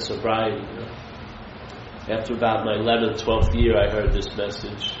just at sobriety. After about my 11th, 12th year, I heard this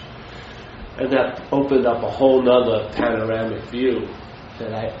message. And that opened up a whole nother panoramic view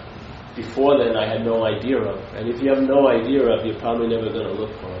that before then I had no idea of. And if you have no idea of, you're probably never going to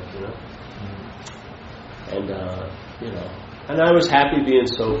look for it, And, and I was happy being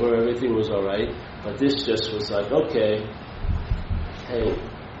sober. Everything was all right. But this just was like, okay, hey,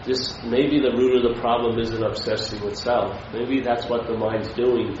 maybe the root of the problem isn't obsessing with self. Maybe that's what the mind's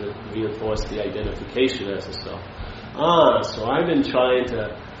doing to reinforce the identification as a self. So I've been trying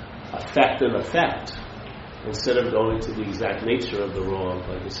to affect an effect instead of going to the exact nature of the wrong,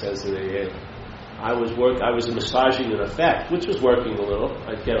 like it says in AA. I was massaging an effect, which was working a little.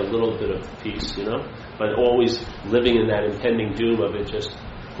 I'd get a little bit of peace, but always living in that impending doom of it just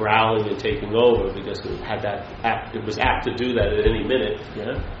growling and taking over, because it was apt to do that at any minute,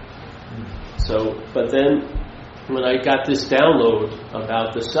 So, but then when I got this download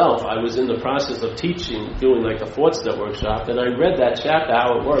about the self, I was in the process of teaching, doing like a Fortsnet workshop, and I read that chapter,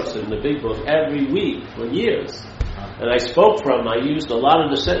 How It Works, in the big book every week for years. And I used a lot of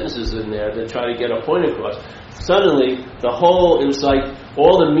the sentences in there to try to get a point across. Suddenly, it was like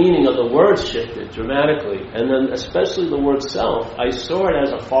all the meaning of the words shifted dramatically. And then especially the word self, I saw it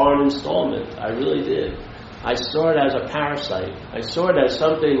as a foreign installment. I really did. I saw it as a parasite. I saw it as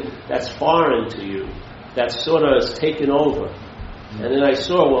something that's foreign to you, that sort of has taken over. And then I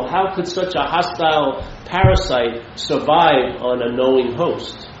saw, how could such a hostile parasite survive on a knowing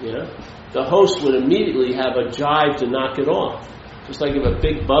host? The host would immediately have a jive to knock it off. Just like if a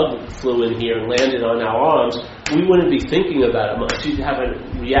big bug flew in here and landed on our arms, we wouldn't be thinking about it much. You'd have a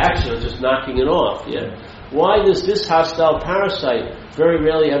reaction of just knocking it off. Why does this hostile parasite very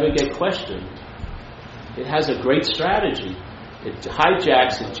rarely ever get questioned? It has a great strategy. It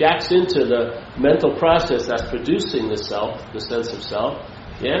jacks into the mental process that's producing the self, the sense of self,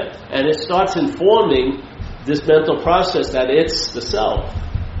 and it starts informing this mental process that it's the self.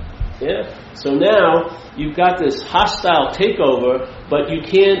 So now you've got this hostile takeover, but you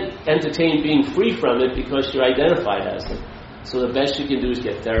can't entertain being free from it because you're identified as it. So the best you can do is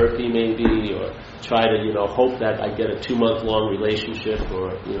get therapy, maybe, or try to, hope that I get a 2-month-long relationship,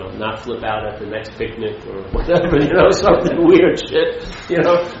 or, not flip out at the next picnic, or whatever, something weird shit,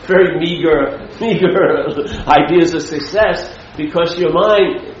 very meager ideas of success, because your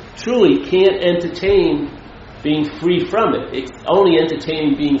mind truly can't entertain being free from it. It's only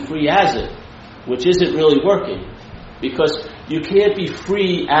entertaining being free as it, which isn't really working. Because you can't be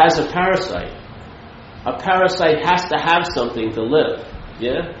free as a parasite. A parasite has to have something to live.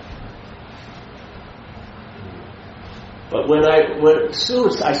 Yeah? But as soon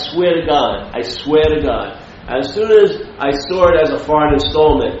as I swear to God, as soon as I saw it as a foreign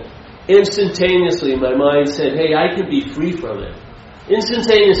installment, instantaneously my mind said, hey, I can be free from it.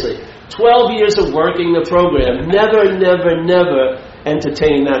 Instantaneously. 12 years of working the program, never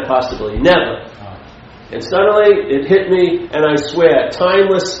entertained that possibility. Never. And suddenly it hit me, and I swear,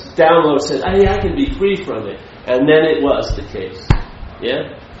 timeless download said, hey, I can be free from it. And then it was the case.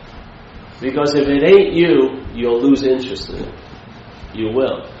 Yeah? Because if it ain't you, you'll lose interest in it. You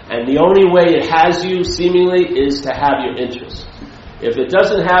will. And the only way it has you, seemingly, is to have your interest. If it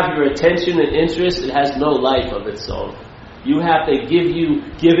doesn't have your attention and interest, it has no life of its own. You have to give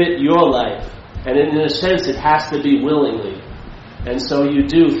it your life. And in a sense, it has to be willingly. And so you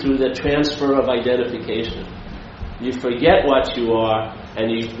do through the transfer of identification. You forget what you are, and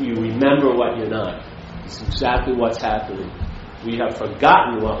you remember what you're not. It's exactly what's happening. We have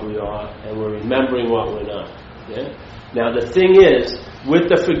forgotten what we are, and we're remembering what we're not. Yeah? Now the thing is, with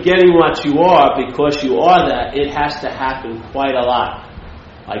the forgetting what you are, because you are that, it has to happen quite a lot.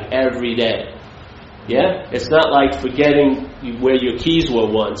 Like every day. Yeah? It's not like forgetting where your keys were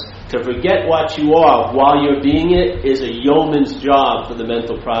once. To forget what you are while you're being it is a yeoman's job for the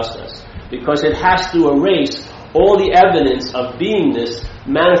mental process. Because it has to erase all the evidence of beingness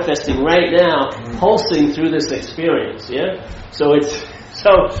manifesting right now, pulsing through this experience. Yeah? So it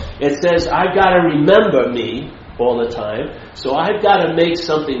says, I've got to remember me all the time. So I've got to make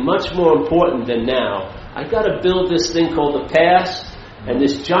something much more important than now. I've got to build this thing called the past, and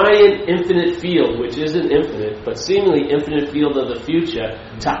this giant infinite field, which isn't infinite, but seemingly infinite field of the future,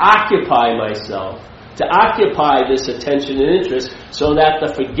 to occupy myself, to occupy this attention and interest, so that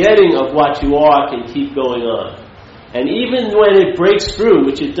the forgetting of what you are can keep going on. And even when it breaks through,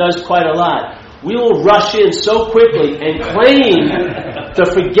 which it does quite a lot, we will rush in so quickly and claim the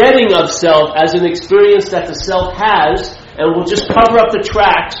forgetting of self as an experience that the self has, and we'll just cover up the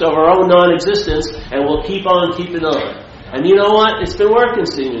tracks of our own non-existence, and we'll keep on keeping on. And you know what? It's been working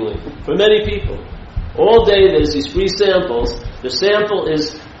seemingly for many people. All day there's these free samples. The sample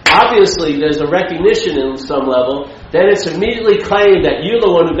is, obviously there's a recognition in some level. Then it's immediately claimed that you're the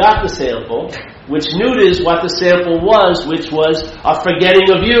one who got the sample, which neuters what the sample was, which was a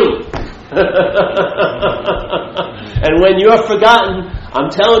forgetting of you. And when you're forgotten, I'm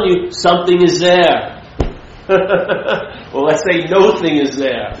telling you, something is there. Well, let's say no thing is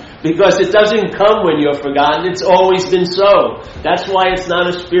there. Because it doesn't come when you're forgotten. It's always been so. That's why it's not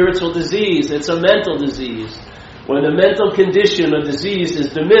a spiritual disease. It's a mental disease. When the mental condition or disease is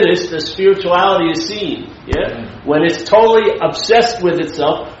diminished, the spirituality is seen. Yeah? When it's totally obsessed with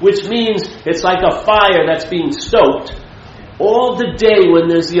itself, which means it's like a fire that's being stoked. All the day when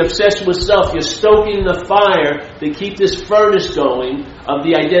there's the obsession with self, you're stoking the fire to keep this furnace going of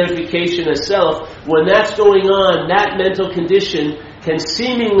the identification as self. When that's going on, that mental condition can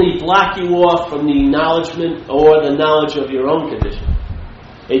seemingly block you off from the acknowledgement or the knowledge of your own condition.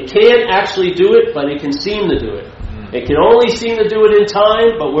 It can't actually do it, but it can seem to do it. It can only seem to do it in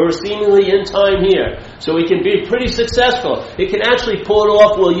time, but we're seemingly in time here. So it can be pretty successful. It can actually pull it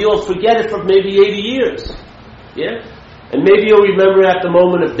off, well, you'll forget it for maybe 80 years. Yeah? And maybe you'll remember at the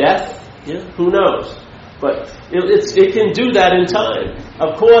moment of death. Yeah? Who knows? But it can do that in time.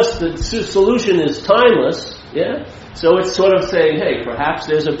 Of course, the solution is timeless. Yeah? So it's sort of saying, hey, perhaps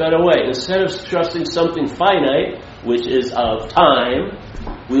there's a better way. Instead of trusting something finite, which is of time,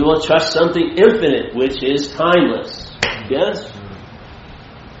 we will trust something infinite, which is timeless. Yes?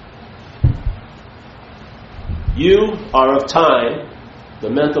 You are of time. The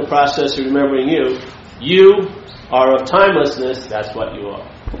mental process of remembering you. You are of timelessness. That's what you are.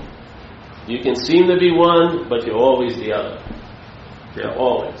 You can seem to be one, but you're always the other. You're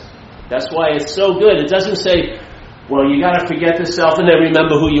always. That's why it's so good. It doesn't say, well, you got to forget the self and then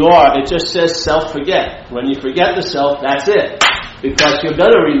remember who you are. It just says self-forget. When you forget the self, that's it. Because you're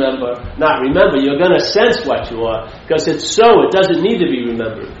going to you're going to sense what you are. Because it's so, it doesn't need to be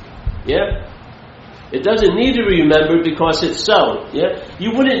remembered. Yeah? It doesn't need to be remembered because it's so. Yeah?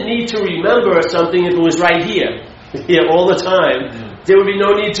 You wouldn't need to remember something if it was right here. Here all the time. There would be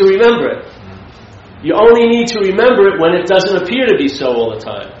no need to remember it. You only need to remember it when it doesn't appear to be so all the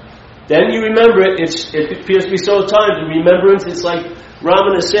time. Then you remember it, it appears to be so at times. In remembrance, it's like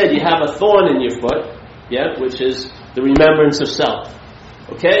Ramana said, you have a thorn in your foot, yeah, which is the remembrance of self.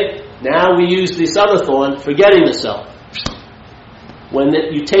 Okay? Now we use this other thorn, forgetting the self. when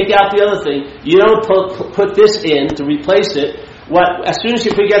you take out the other thing, you don't put this in to replace it. As soon as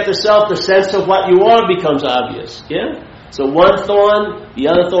you forget the self, the sense of what you are becomes obvious. Yeah? So one thorn, the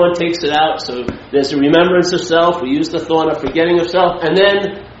other thorn takes it out. So there's a remembrance of self. We use the thorn of forgetting of self. And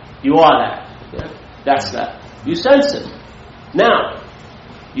then you are that. Yeah? That's that. You sense it. Now,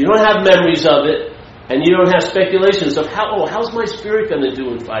 you don't have memories of it. And you don't have speculations of how's my spirit going to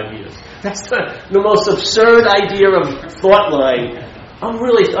do in 5 years? That's the most absurd idea of thought line. I'm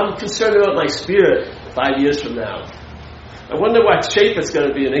concerned about my spirit 5 years from now. I wonder what shape it's going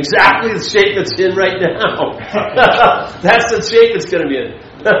to be in. Exactly the shape it's in right now. That's the shape it's going to be in.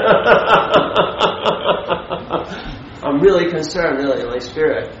 I'm really concerned, really, my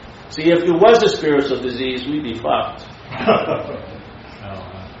spirit. See, if it was a spiritual disease, we'd be fucked.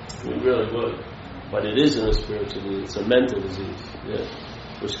 We really would. But it isn't a spiritual disease. It's a mental disease. Yeah.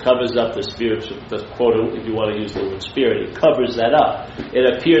 Which covers up the spiritual, the quote, if you want to use the word spirit, it covers that up. It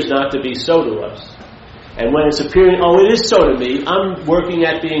appears not to be so to us. And when it's appearing, it is so to me, I'm working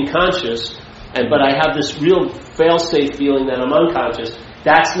at being conscious, but I have this real fail-safe feeling that I'm unconscious.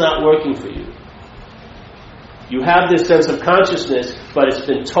 That's not working for you. You have this sense of consciousness, but it's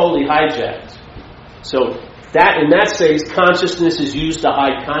been totally hijacked. So that, in that sense, consciousness is used to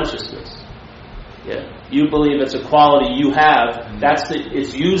hide consciousness. Yeah. You believe it's a quality you have.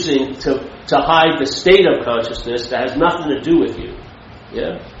 It's using to hide the state of consciousness that has nothing to do with you.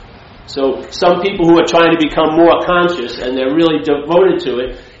 Yeah. So some people who are trying to become more conscious and they're really devoted to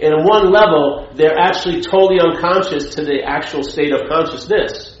it, and at one level they're actually totally unconscious to the actual state of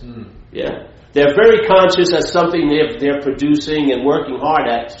consciousness. Yeah. They're very conscious as something they're producing and working hard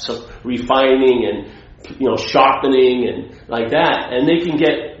at, so refining and sharpening and like that, and they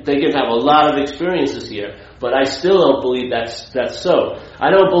can have a lot of experiences here. But I still don't believe that's so.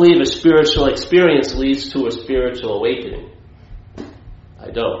 I don't believe a spiritual experience leads to a spiritual awakening. I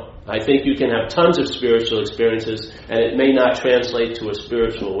don't. I think you can have tons of spiritual experiences, and it may not translate to a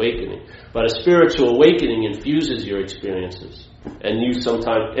spiritual awakening. But a spiritual awakening infuses your experiences, and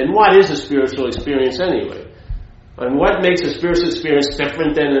what is a spiritual experience anyway? And what makes a spiritual experience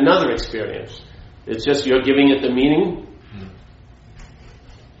different than another experience? It's just you're giving it the meaning.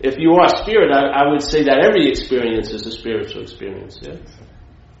 If you are spirit, I would say that every experience is a spiritual experience. Yeah?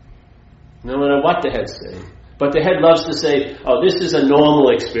 No matter what the head's saying. But the head loves to say, this is a normal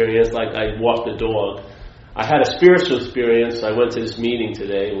experience, like I walked the dog. I had a spiritual experience. I went to this meeting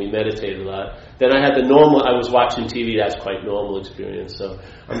today and we meditated a lot. Then I had the normal, I was watching TV, that's quite normal experience. So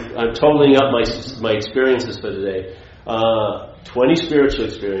I'm totaling up my experiences for today. 20 spiritual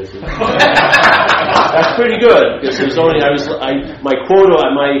experiences. That's pretty good because there's only my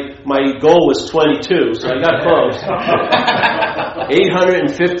quota, my goal was 22, so I got close.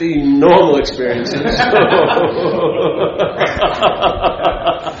 850 normal experiences.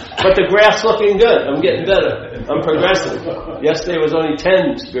 But the graph's looking good. I'm getting better. I'm progressing. Yesterday was only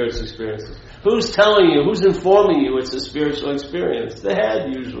 10 spiritual experiences. Who's telling you? Who's informing you it's a spiritual experience? The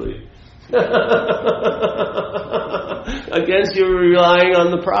head, usually. Against you relying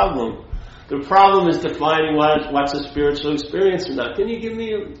on the problem. The problem is defining what's a spiritual experience or not. Can you give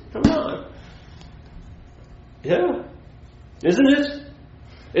me come on. Yeah. Isn't it?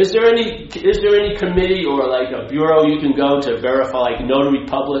 Is there any committee or like a bureau you can go to verify, like Notary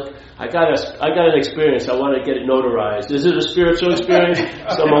Public? I got an experience. I want to get it notarized. Is it a spiritual experience?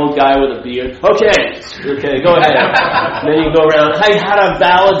 Some old guy with a beard. Okay, go ahead. And then you go around. I had a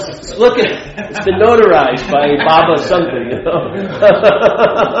valid. Look at it. It's been notarized by Baba something.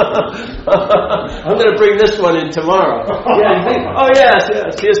 I'm going to bring this one in tomorrow. Yeah. Oh yes.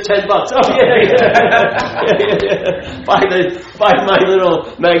 Here's $10. Oh yeah. Buy my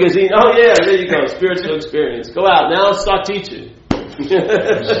little magazine. Oh yeah. There you go. Spiritual experience. Go out now. Start teaching.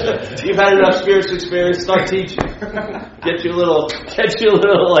 You've had enough spiritual experience, start teaching. Get your little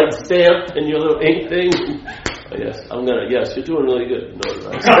like stamp and your little ink thing. Yes, you're doing really good.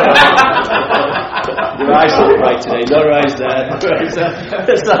 Notarize that. Your eyes look right today. Notarize that.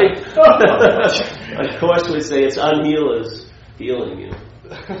 It's like, of course we say it's unhealers healing you.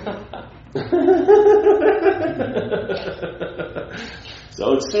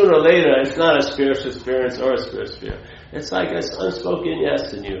 So sooner or later, it's not a spiritual experience or a spiritual spirit. It's like an unspoken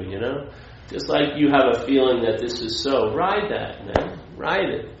yes in you, Just like you have a feeling that this is so. Ride that, man. Ride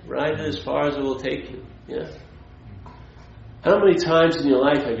it. Ride it as far as it will take you. Yeah. How many times in your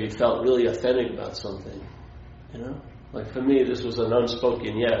life have you felt really authentic about something? Like for me, this was an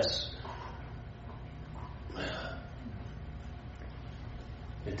unspoken yes.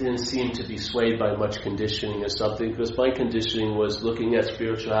 It didn't seem to be swayed by much conditioning or something, because my conditioning was looking at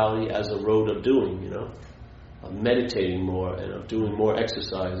spirituality as a road of doing, meditating more and of doing more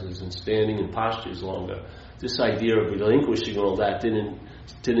exercises and standing in postures longer. This idea of relinquishing all that didn't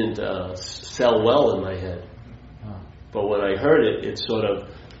sell well in my head. But when I heard it, it sort of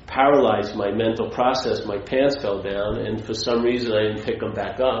paralyzed my mental process. My pants fell down, and for some reason I didn't pick them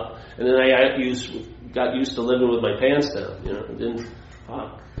back up. And then I got used to living with my pants down. It didn't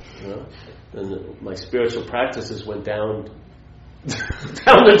fuck. And my spiritual practices went down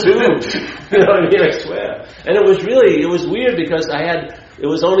the tube. I swear. And it was weird because it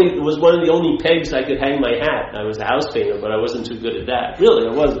was one of the only pegs I could hang my hat. I was a house painter, but I wasn't too good at that. Really,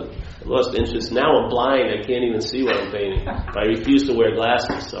 I wasn't. I lost interest. Now I'm blind. I can't even see what I'm painting. But I refuse to wear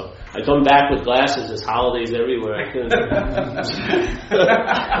glasses. So I come back with glasses. There's holidays everywhere. I couldn't.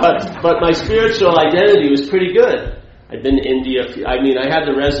 but my spiritual identity was pretty good. I'd been to India. I had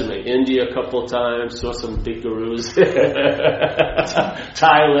the resume. India a couple of times. Saw some big gurus.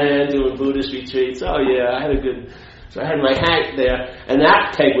 Thailand, doing Buddhist retreats. Oh yeah, I had a good. So I had my hat there, and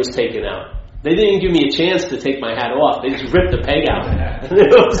that peg was taken out. They didn't give me a chance to take my hat off. They just ripped the peg out. And it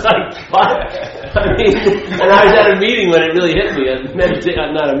was like, what? And I was at a meeting when it really hit me.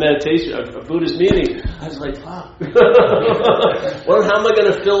 Not a meditation, a Buddhist meeting. I was like, fuck. Well, how am I going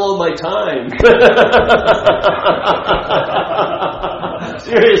to fill all my time?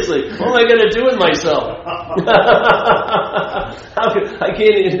 Seriously, what am I going to do with myself? I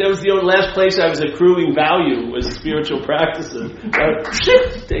can't. That was the last place I was accruing value was spiritual practices.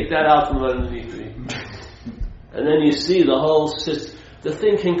 Take that out from underneath me, and then you see the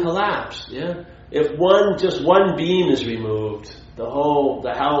thing can collapse. Yeah, if just one beam is removed, the whole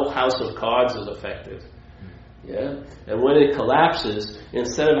house of cards is affected. Yeah, and when it collapses,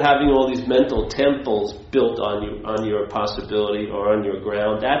 instead of having all these mental temples built on your possibility or on your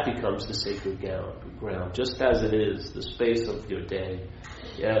ground, that becomes the sacred ground, just as it is, the space of your day.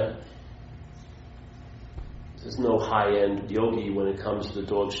 Yeah, there's no high-end yogi when it comes to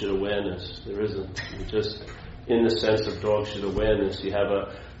dog shit awareness. There isn't. You're just in the sense of dog shit awareness. You have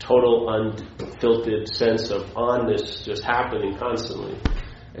a total unfiltered sense of onness just happening constantly,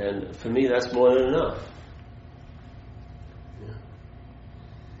 and for me, that's more than enough.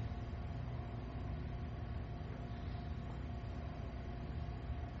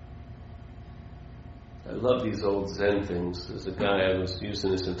 I love these old Zen things. There's a guy, I was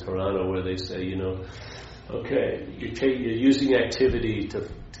using this in Toronto, where they say, okay, you're using activity to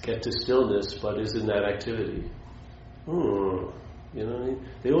get to stillness, but isn't that activity? You know what I mean?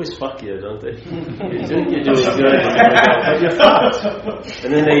 They always fuck you, don't they? You think you're doing good, but you're fucked.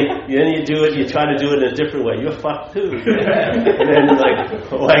 And then you do it, you try to do it in a different way. You're fucked too. And then, like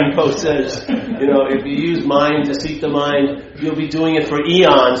Wang Po says, if you use mind to seek the mind, you'll be doing it for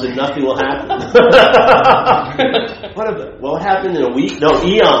eons and nothing will happen. What happened in a week? No,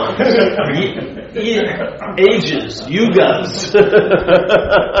 eons. Ages. Yugas.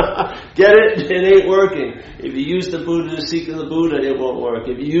 Get it? It ain't working. If you use the Buddha to seek the Buddha, it won't work.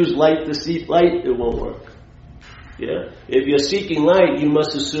 If you use light to seek light, it won't work. Yeah? If you're seeking light, you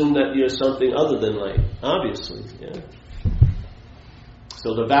must assume that you're something other than light. Obviously. Yeah?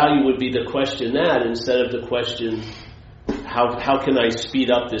 So the value would be to question that instead of the question, how can I speed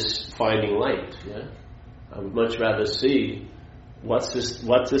up this finding light? Yeah? I would much rather see what is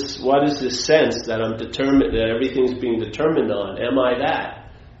this sense that I'm determined, that everything's being determined on? Am I that?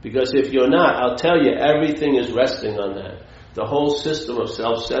 Because if you're not, I'll tell you, everything is resting on that. The whole system of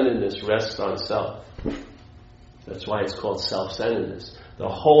self-centeredness rests on self. That's why it's called self-centeredness. The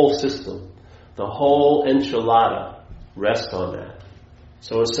whole system, the whole enchilada rests on that.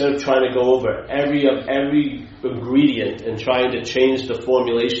 So instead of trying to go over every ingredient and trying to change the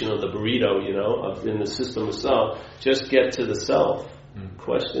formulation of the burrito, in the system of self, just get to the self.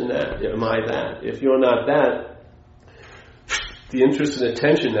 Question that. Am I that? If you're not that, the interest and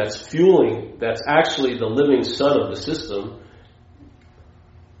attention that's actually the living son of the system,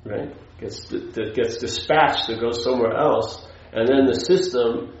 right? Gets dispatched to go somewhere else, and then the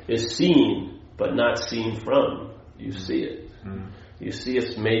system is seen, but not seen from. You see it. You see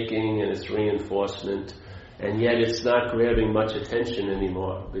its making and its reinforcement, and yet it's not grabbing much attention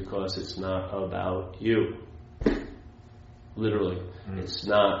anymore because it's not about you. Literally, it's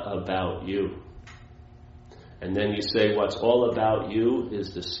not about you. And then you say, what's all about you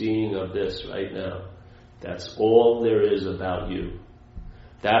is the seeing of this right now. That's all there is about you.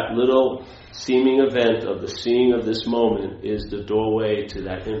 That little seeming event of the seeing of this moment is the doorway to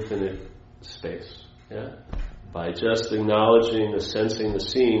that infinite space. Yeah? By just acknowledging, sensing the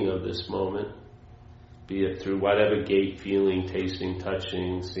seeing of this moment, be it through whatever gate, feeling, tasting,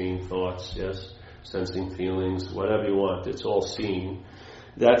 touching, seeing thoughts, yes, sensing feelings, whatever you want, it's all seeing.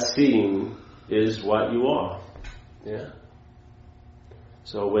 That seeing is what you are. Yeah.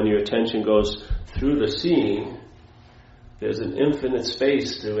 So when your attention goes through the seeing, there's an infinite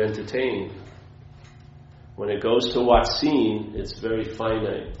space to entertain. When it goes to what's seen, it's very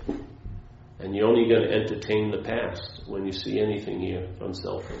finite. And you're only going to entertain the past when you see anything here from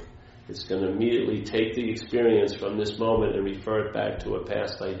selfing. It's going to immediately take the experience from this moment and refer it back to a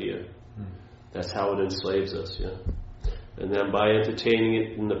past idea. That's how it enslaves us, yeah. And then by entertaining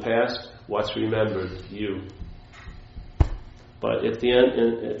it in the past, what's remembered? You. But if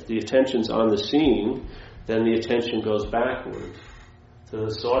the attention's on the seeing, then the attention goes backward to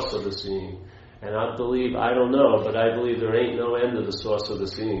the source of the seeing. And I don't know, but I believe there ain't no end to the source of the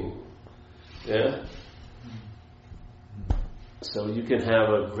seeing. Yeah? So you can have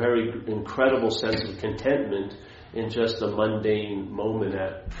a very incredible sense of contentment in just a mundane moment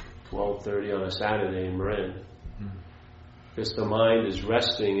at 12:30 on a Saturday in Marin. Because the mind is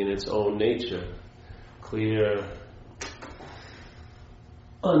resting in its own nature, clear,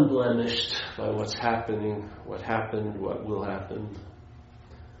 unblemished by what's happening, what happened, what will happen.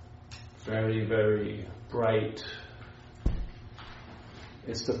 Very, very bright.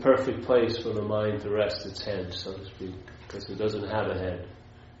 It's the perfect place for the mind to rest its head, so to speak, because it doesn't have a head.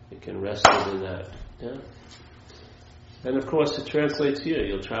 It can rest within that. Yeah? And of course it translates here.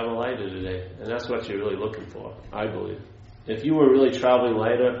 You'll travel lighter today. And that's what you're really looking for, I believe. If you were really traveling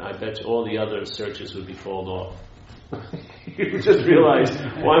lighter, I bet you all the other searches would be called off. You just realize,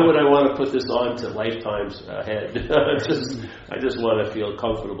 why would I want to put this on to lifetimes ahead? I just want to feel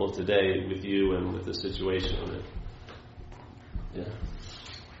comfortable today with you and with the situation of it. Yeah.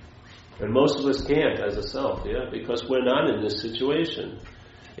 And most of us can't as a self, yeah, because we're not in this situation.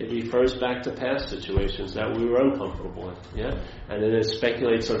 It refers back to past situations that we were uncomfortable with, yeah? And then it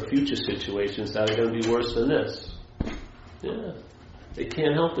speculates on future situations that are going to be worse than this. Yeah. It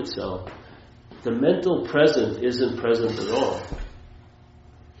can't help itself. The mental present isn't present at all.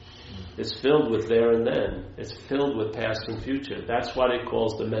 It's filled with there and then. It's filled with past and future. That's what it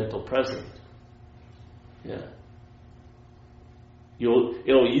calls the mental present. Yeah.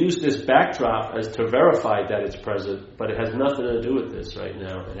 It'll use this backdrop as to verify that it's present, but it has nothing to do with this right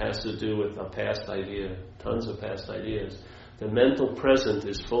now. It has to do with a past idea, tons of past ideas. The mental present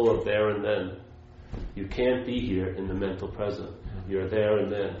is full of there and then. You can't be here in the mental present. You're there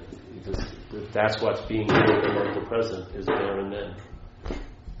and then. That's what's being here in the mental present, is there and then.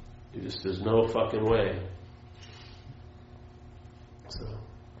 There's no fucking way. So,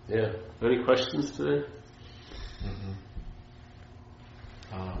 yeah. Any questions today? Mm-hmm.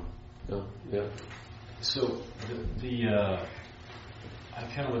 Yeah. So I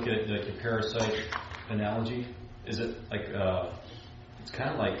kind of look at it like a parasite analogy. Is it like it's kind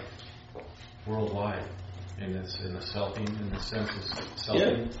of like worldwide in the selfing, in the sense of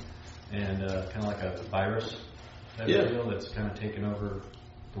selfing, and kind of like a virus type of deal that's kind of taken over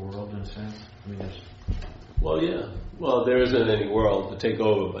the world in a sense. I mean, there isn't any world to take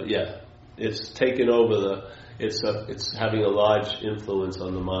over, but yeah, it's taken over it's having a large influence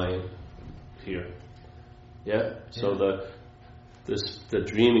on the mind here. Yeah? So the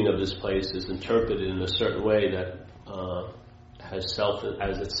dreaming of this place is interpreted in a certain way that has self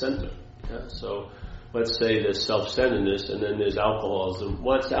as its center. Yeah? So let's say there's self-centeredness and then there's alcoholism.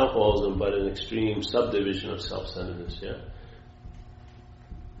 What's alcoholism but an extreme subdivision of self-centeredness, yeah?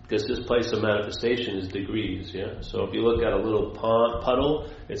 Because this place of manifestation is degrees, yeah? So if you look at a little puddle,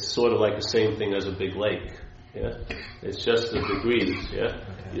 it's sort of like the same thing as a big lake. Yeah, it's just the degrees. Yeah,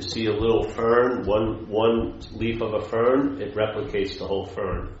 okay. You see a little fern, one leaf of a fern, it replicates the whole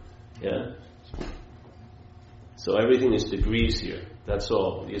fern. Yeah. So everything is degrees here. That's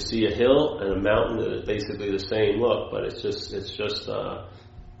all. You see a hill and a mountain that is basically the same look, but it's just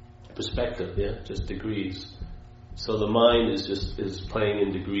perspective. Yeah, just degrees. So the mind is playing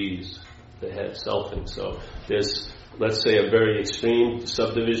in degrees. The head selfing. So there's, let's say, a very extreme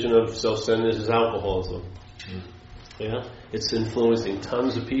subdivision of self-centeredness is alcoholism. Yeah, it's influencing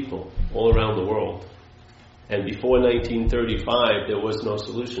tons of people all around the world. And before 1935, there was no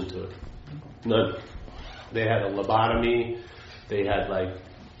solution to it. None. They had a lobotomy. They had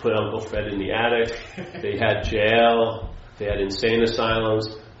put Uncle Fred in the attic. They had jail. They had insane asylums.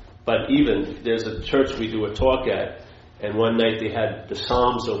 But even there's a church we do a talk at, and one night they had the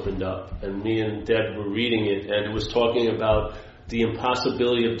Psalms opened up, and me and Deb were reading it, and it was talking about the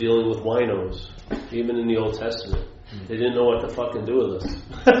impossibility of dealing with winos, even in the Old Testament. They didn't know what to fucking do with us.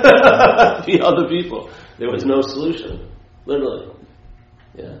 The other people. There was no solution. Literally.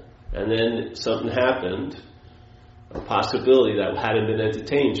 Yeah. And then something happened. A possibility that hadn't been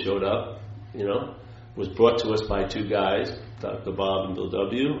entertained showed up, was brought to us by two guys, Dr. Bob and Bill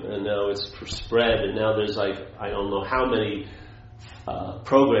W., and now it's spread, and now there's like, I don't know how many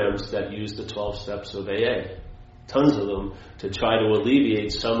programs that use the 12 steps of AA. Tons of them, to try to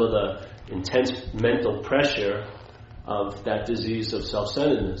alleviate some of the intense mental pressure of that disease of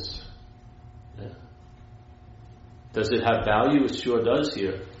self-centeredness. Yeah. Does it have value? It sure does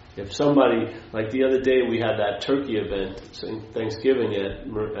here. If somebody, like the other day we had that turkey event, Thanksgiving at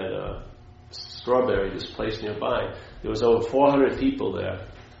Strawberry, this place nearby. There was over 400 people there.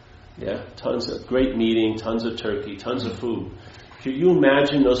 Yeah, tons of great meeting, tons of turkey, tons of food. Could you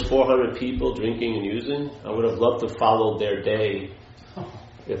imagine those 400 people drinking and using? I would have loved to follow their day.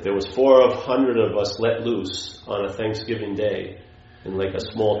 If there was 400 of us let loose on a Thanksgiving day in like a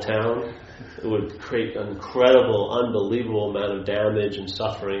small town, it would create an incredible, unbelievable amount of damage and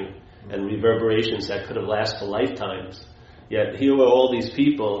suffering and reverberations that could have lasted for lifetimes. Yet here were all these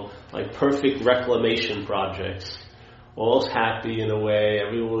people, like perfect reclamation projects, all happy in a way.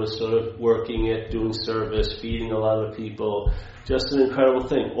 Everyone was sort of working it, doing service, feeding a lot of people. Just an incredible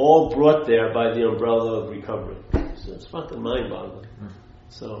thing. All brought there by the umbrella of recovery. So it's fucking mind-boggling.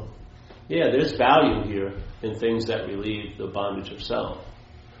 So, yeah, there's value here in things that relieve the bondage of self.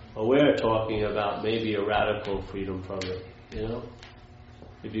 But we're talking about maybe a radical freedom from it, you know?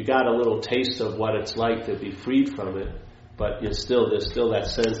 If you got a little taste of what it's like to be freed from it, but there's still that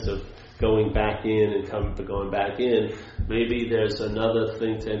sense of going back in and going back in, maybe there's another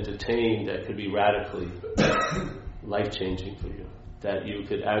thing to entertain that could be radically life-changing for you. That you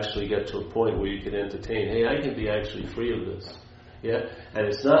could actually get to a point where you could entertain, hey, I can be actually free of this. Yeah? And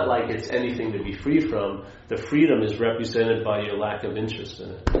it's not like it's anything to be free from. The freedom is represented by your lack of interest in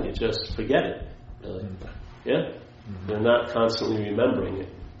it. You just forget it. Really. Yeah? Mm-hmm. You're not constantly remembering it.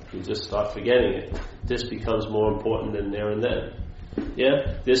 You just start forgetting it. This becomes more important than there and then.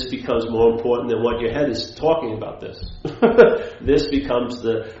 Yeah? This becomes more important than what your head is talking about this. This becomes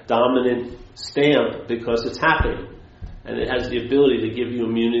the dominant stamp because it's happening. And it has the ability to give you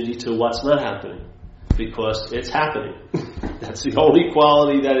immunity to what's not happening. Because it's happening. That's the only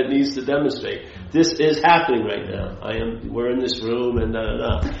quality that it needs to demonstrate. This is happening right now. We're in this room and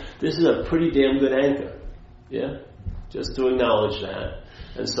This is a pretty damn good anchor. Yeah? Just to acknowledge that.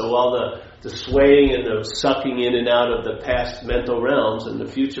 And so while the swaying and the sucking in and out of the past mental realms and the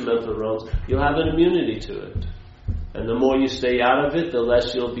future mental realms, you'll have an immunity to it. And the more you stay out of it, the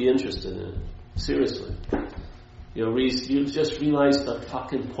less you'll be interested in it. Seriously. You just realize the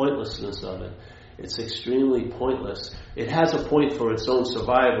fucking pointlessness of it. It's extremely pointless. It has a point for its own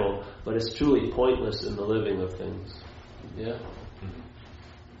survival, but it's truly pointless in the living of things. Yeah?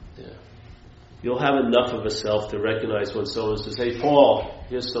 Yeah. You'll have enough of a self to recognize when someone says, hey, Paul,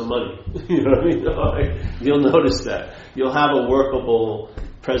 here's some money. You know what I mean? You'll notice that. You'll have a workable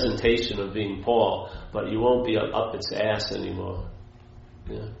presentation of being Paul, but you won't be up its ass anymore.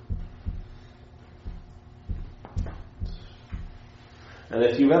 Yeah. And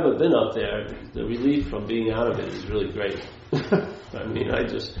if you've ever been up there, the relief from being out of it is really great. I mean, I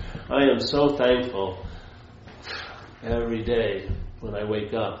am so thankful every day when I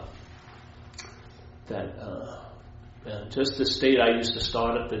wake up that just the state I used to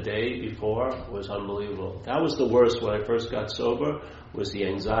start at the day before was unbelievable. That was the worst when I first got sober, was the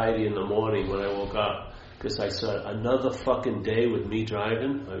anxiety in the morning when I woke up. Because I said, another fucking day with me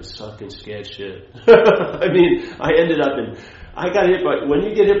driving? I was fucking scared shit. I mean, I got hit by, when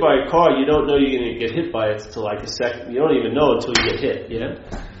you get hit by a car, you don't know you're going to get hit by it until like a second. You don't even know until you get hit, yeah?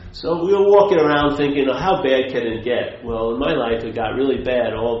 So we were walking around thinking, oh, how bad can it get? Well, in my life, it got really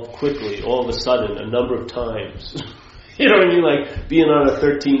bad all of a sudden, a number of times. You know what I mean? Like being on a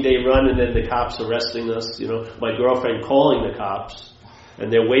 13-day run and then the cops arresting us, you know, my girlfriend calling the cops.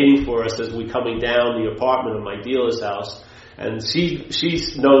 And they're waiting for us as we're coming down the apartment of my dealer's house. And she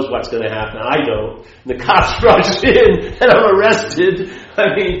knows what's going to happen. I don't. And the cops rush in and I'm arrested.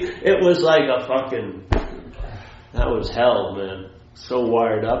 I mean, it was like a fucking... That was hell, man. So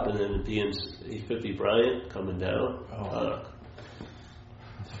wired up. And then the E50 Bryant coming down.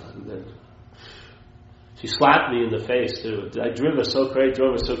 She slapped me in the face, too. I drove her so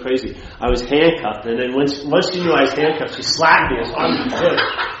crazy. I was handcuffed, and then once she knew I was handcuffed, she slapped me as hard as she could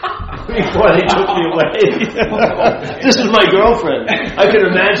before they took me away. This is my girlfriend. I can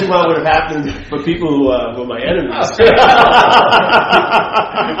imagine what would have happened for people who were my enemies.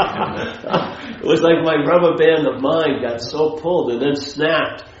 It was like my rubber band of mind got so pulled and then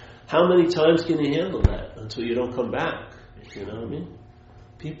snapped. How many times can you handle that until you don't come back? You know what I mean?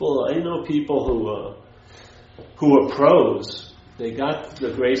 I know people who were pros, they got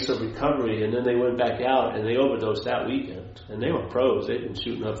the grace of recovery and then they went back out and they overdosed that weekend. And they were pros, they'd been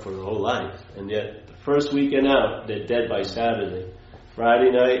shooting up for their whole life. And yet the First weekend out, they're dead by Saturday.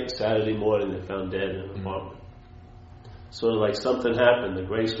 Friday night, Saturday morning, they're found dead in an apartment. So like something happened, the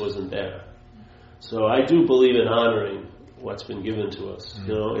grace wasn't there. So I do believe in honoring what's been given to us.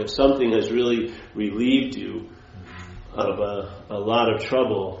 You know, if something has really relieved you of a lot of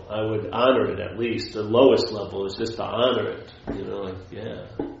trouble, I would honor it at least. The lowest level is just to honor it. You know, like, yeah.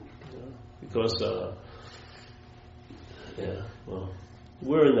 You know, because, well,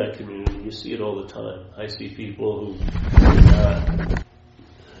 we're in that community. You see it all the time. I see people who,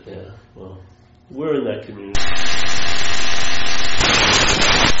 we're in that community.